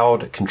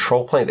cloud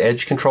control plane, the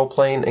edge control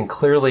plane, and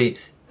clearly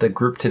the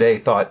group today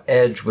thought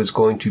edge was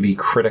going to be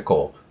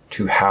critical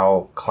to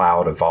how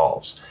cloud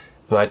evolves.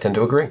 And I tend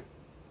to agree.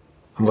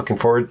 I'm looking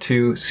forward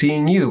to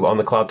seeing you on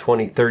the Cloud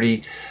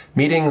 2030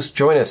 meetings.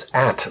 Join us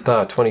at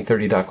the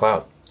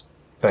 2030.cloud.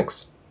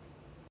 Thanks.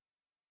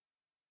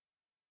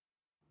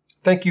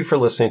 Thank you for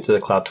listening to the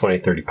Cloud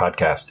 2030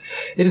 podcast.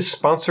 It is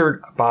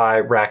sponsored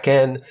by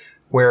RackN,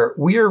 where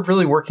we are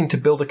really working to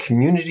build a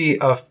community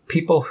of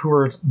people who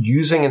are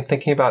using and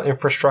thinking about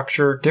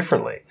infrastructure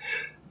differently,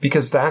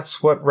 because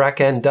that's what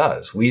RackN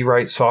does. We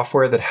write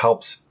software that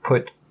helps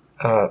put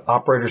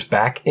operators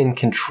back in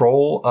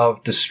control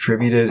of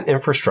distributed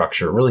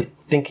infrastructure, really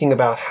thinking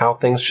about how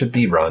things should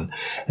be run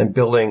and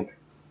building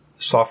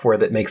software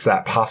that makes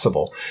that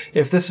possible.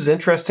 If this is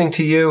interesting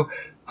to you,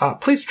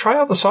 please try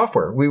out the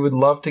software. We would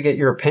love to get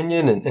your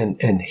opinion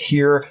and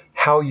hear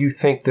how you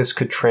think this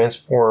could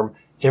transform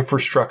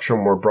infrastructure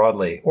more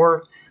broadly,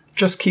 or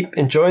just keep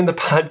enjoying the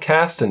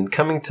podcast and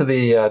coming to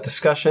the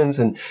discussions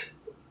and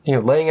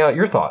laying out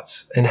your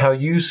thoughts and how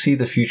you see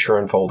the future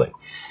unfolding.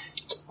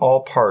 It's all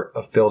part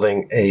of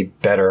building a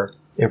better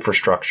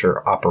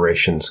infrastructure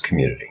operations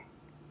community.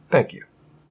 Thank you.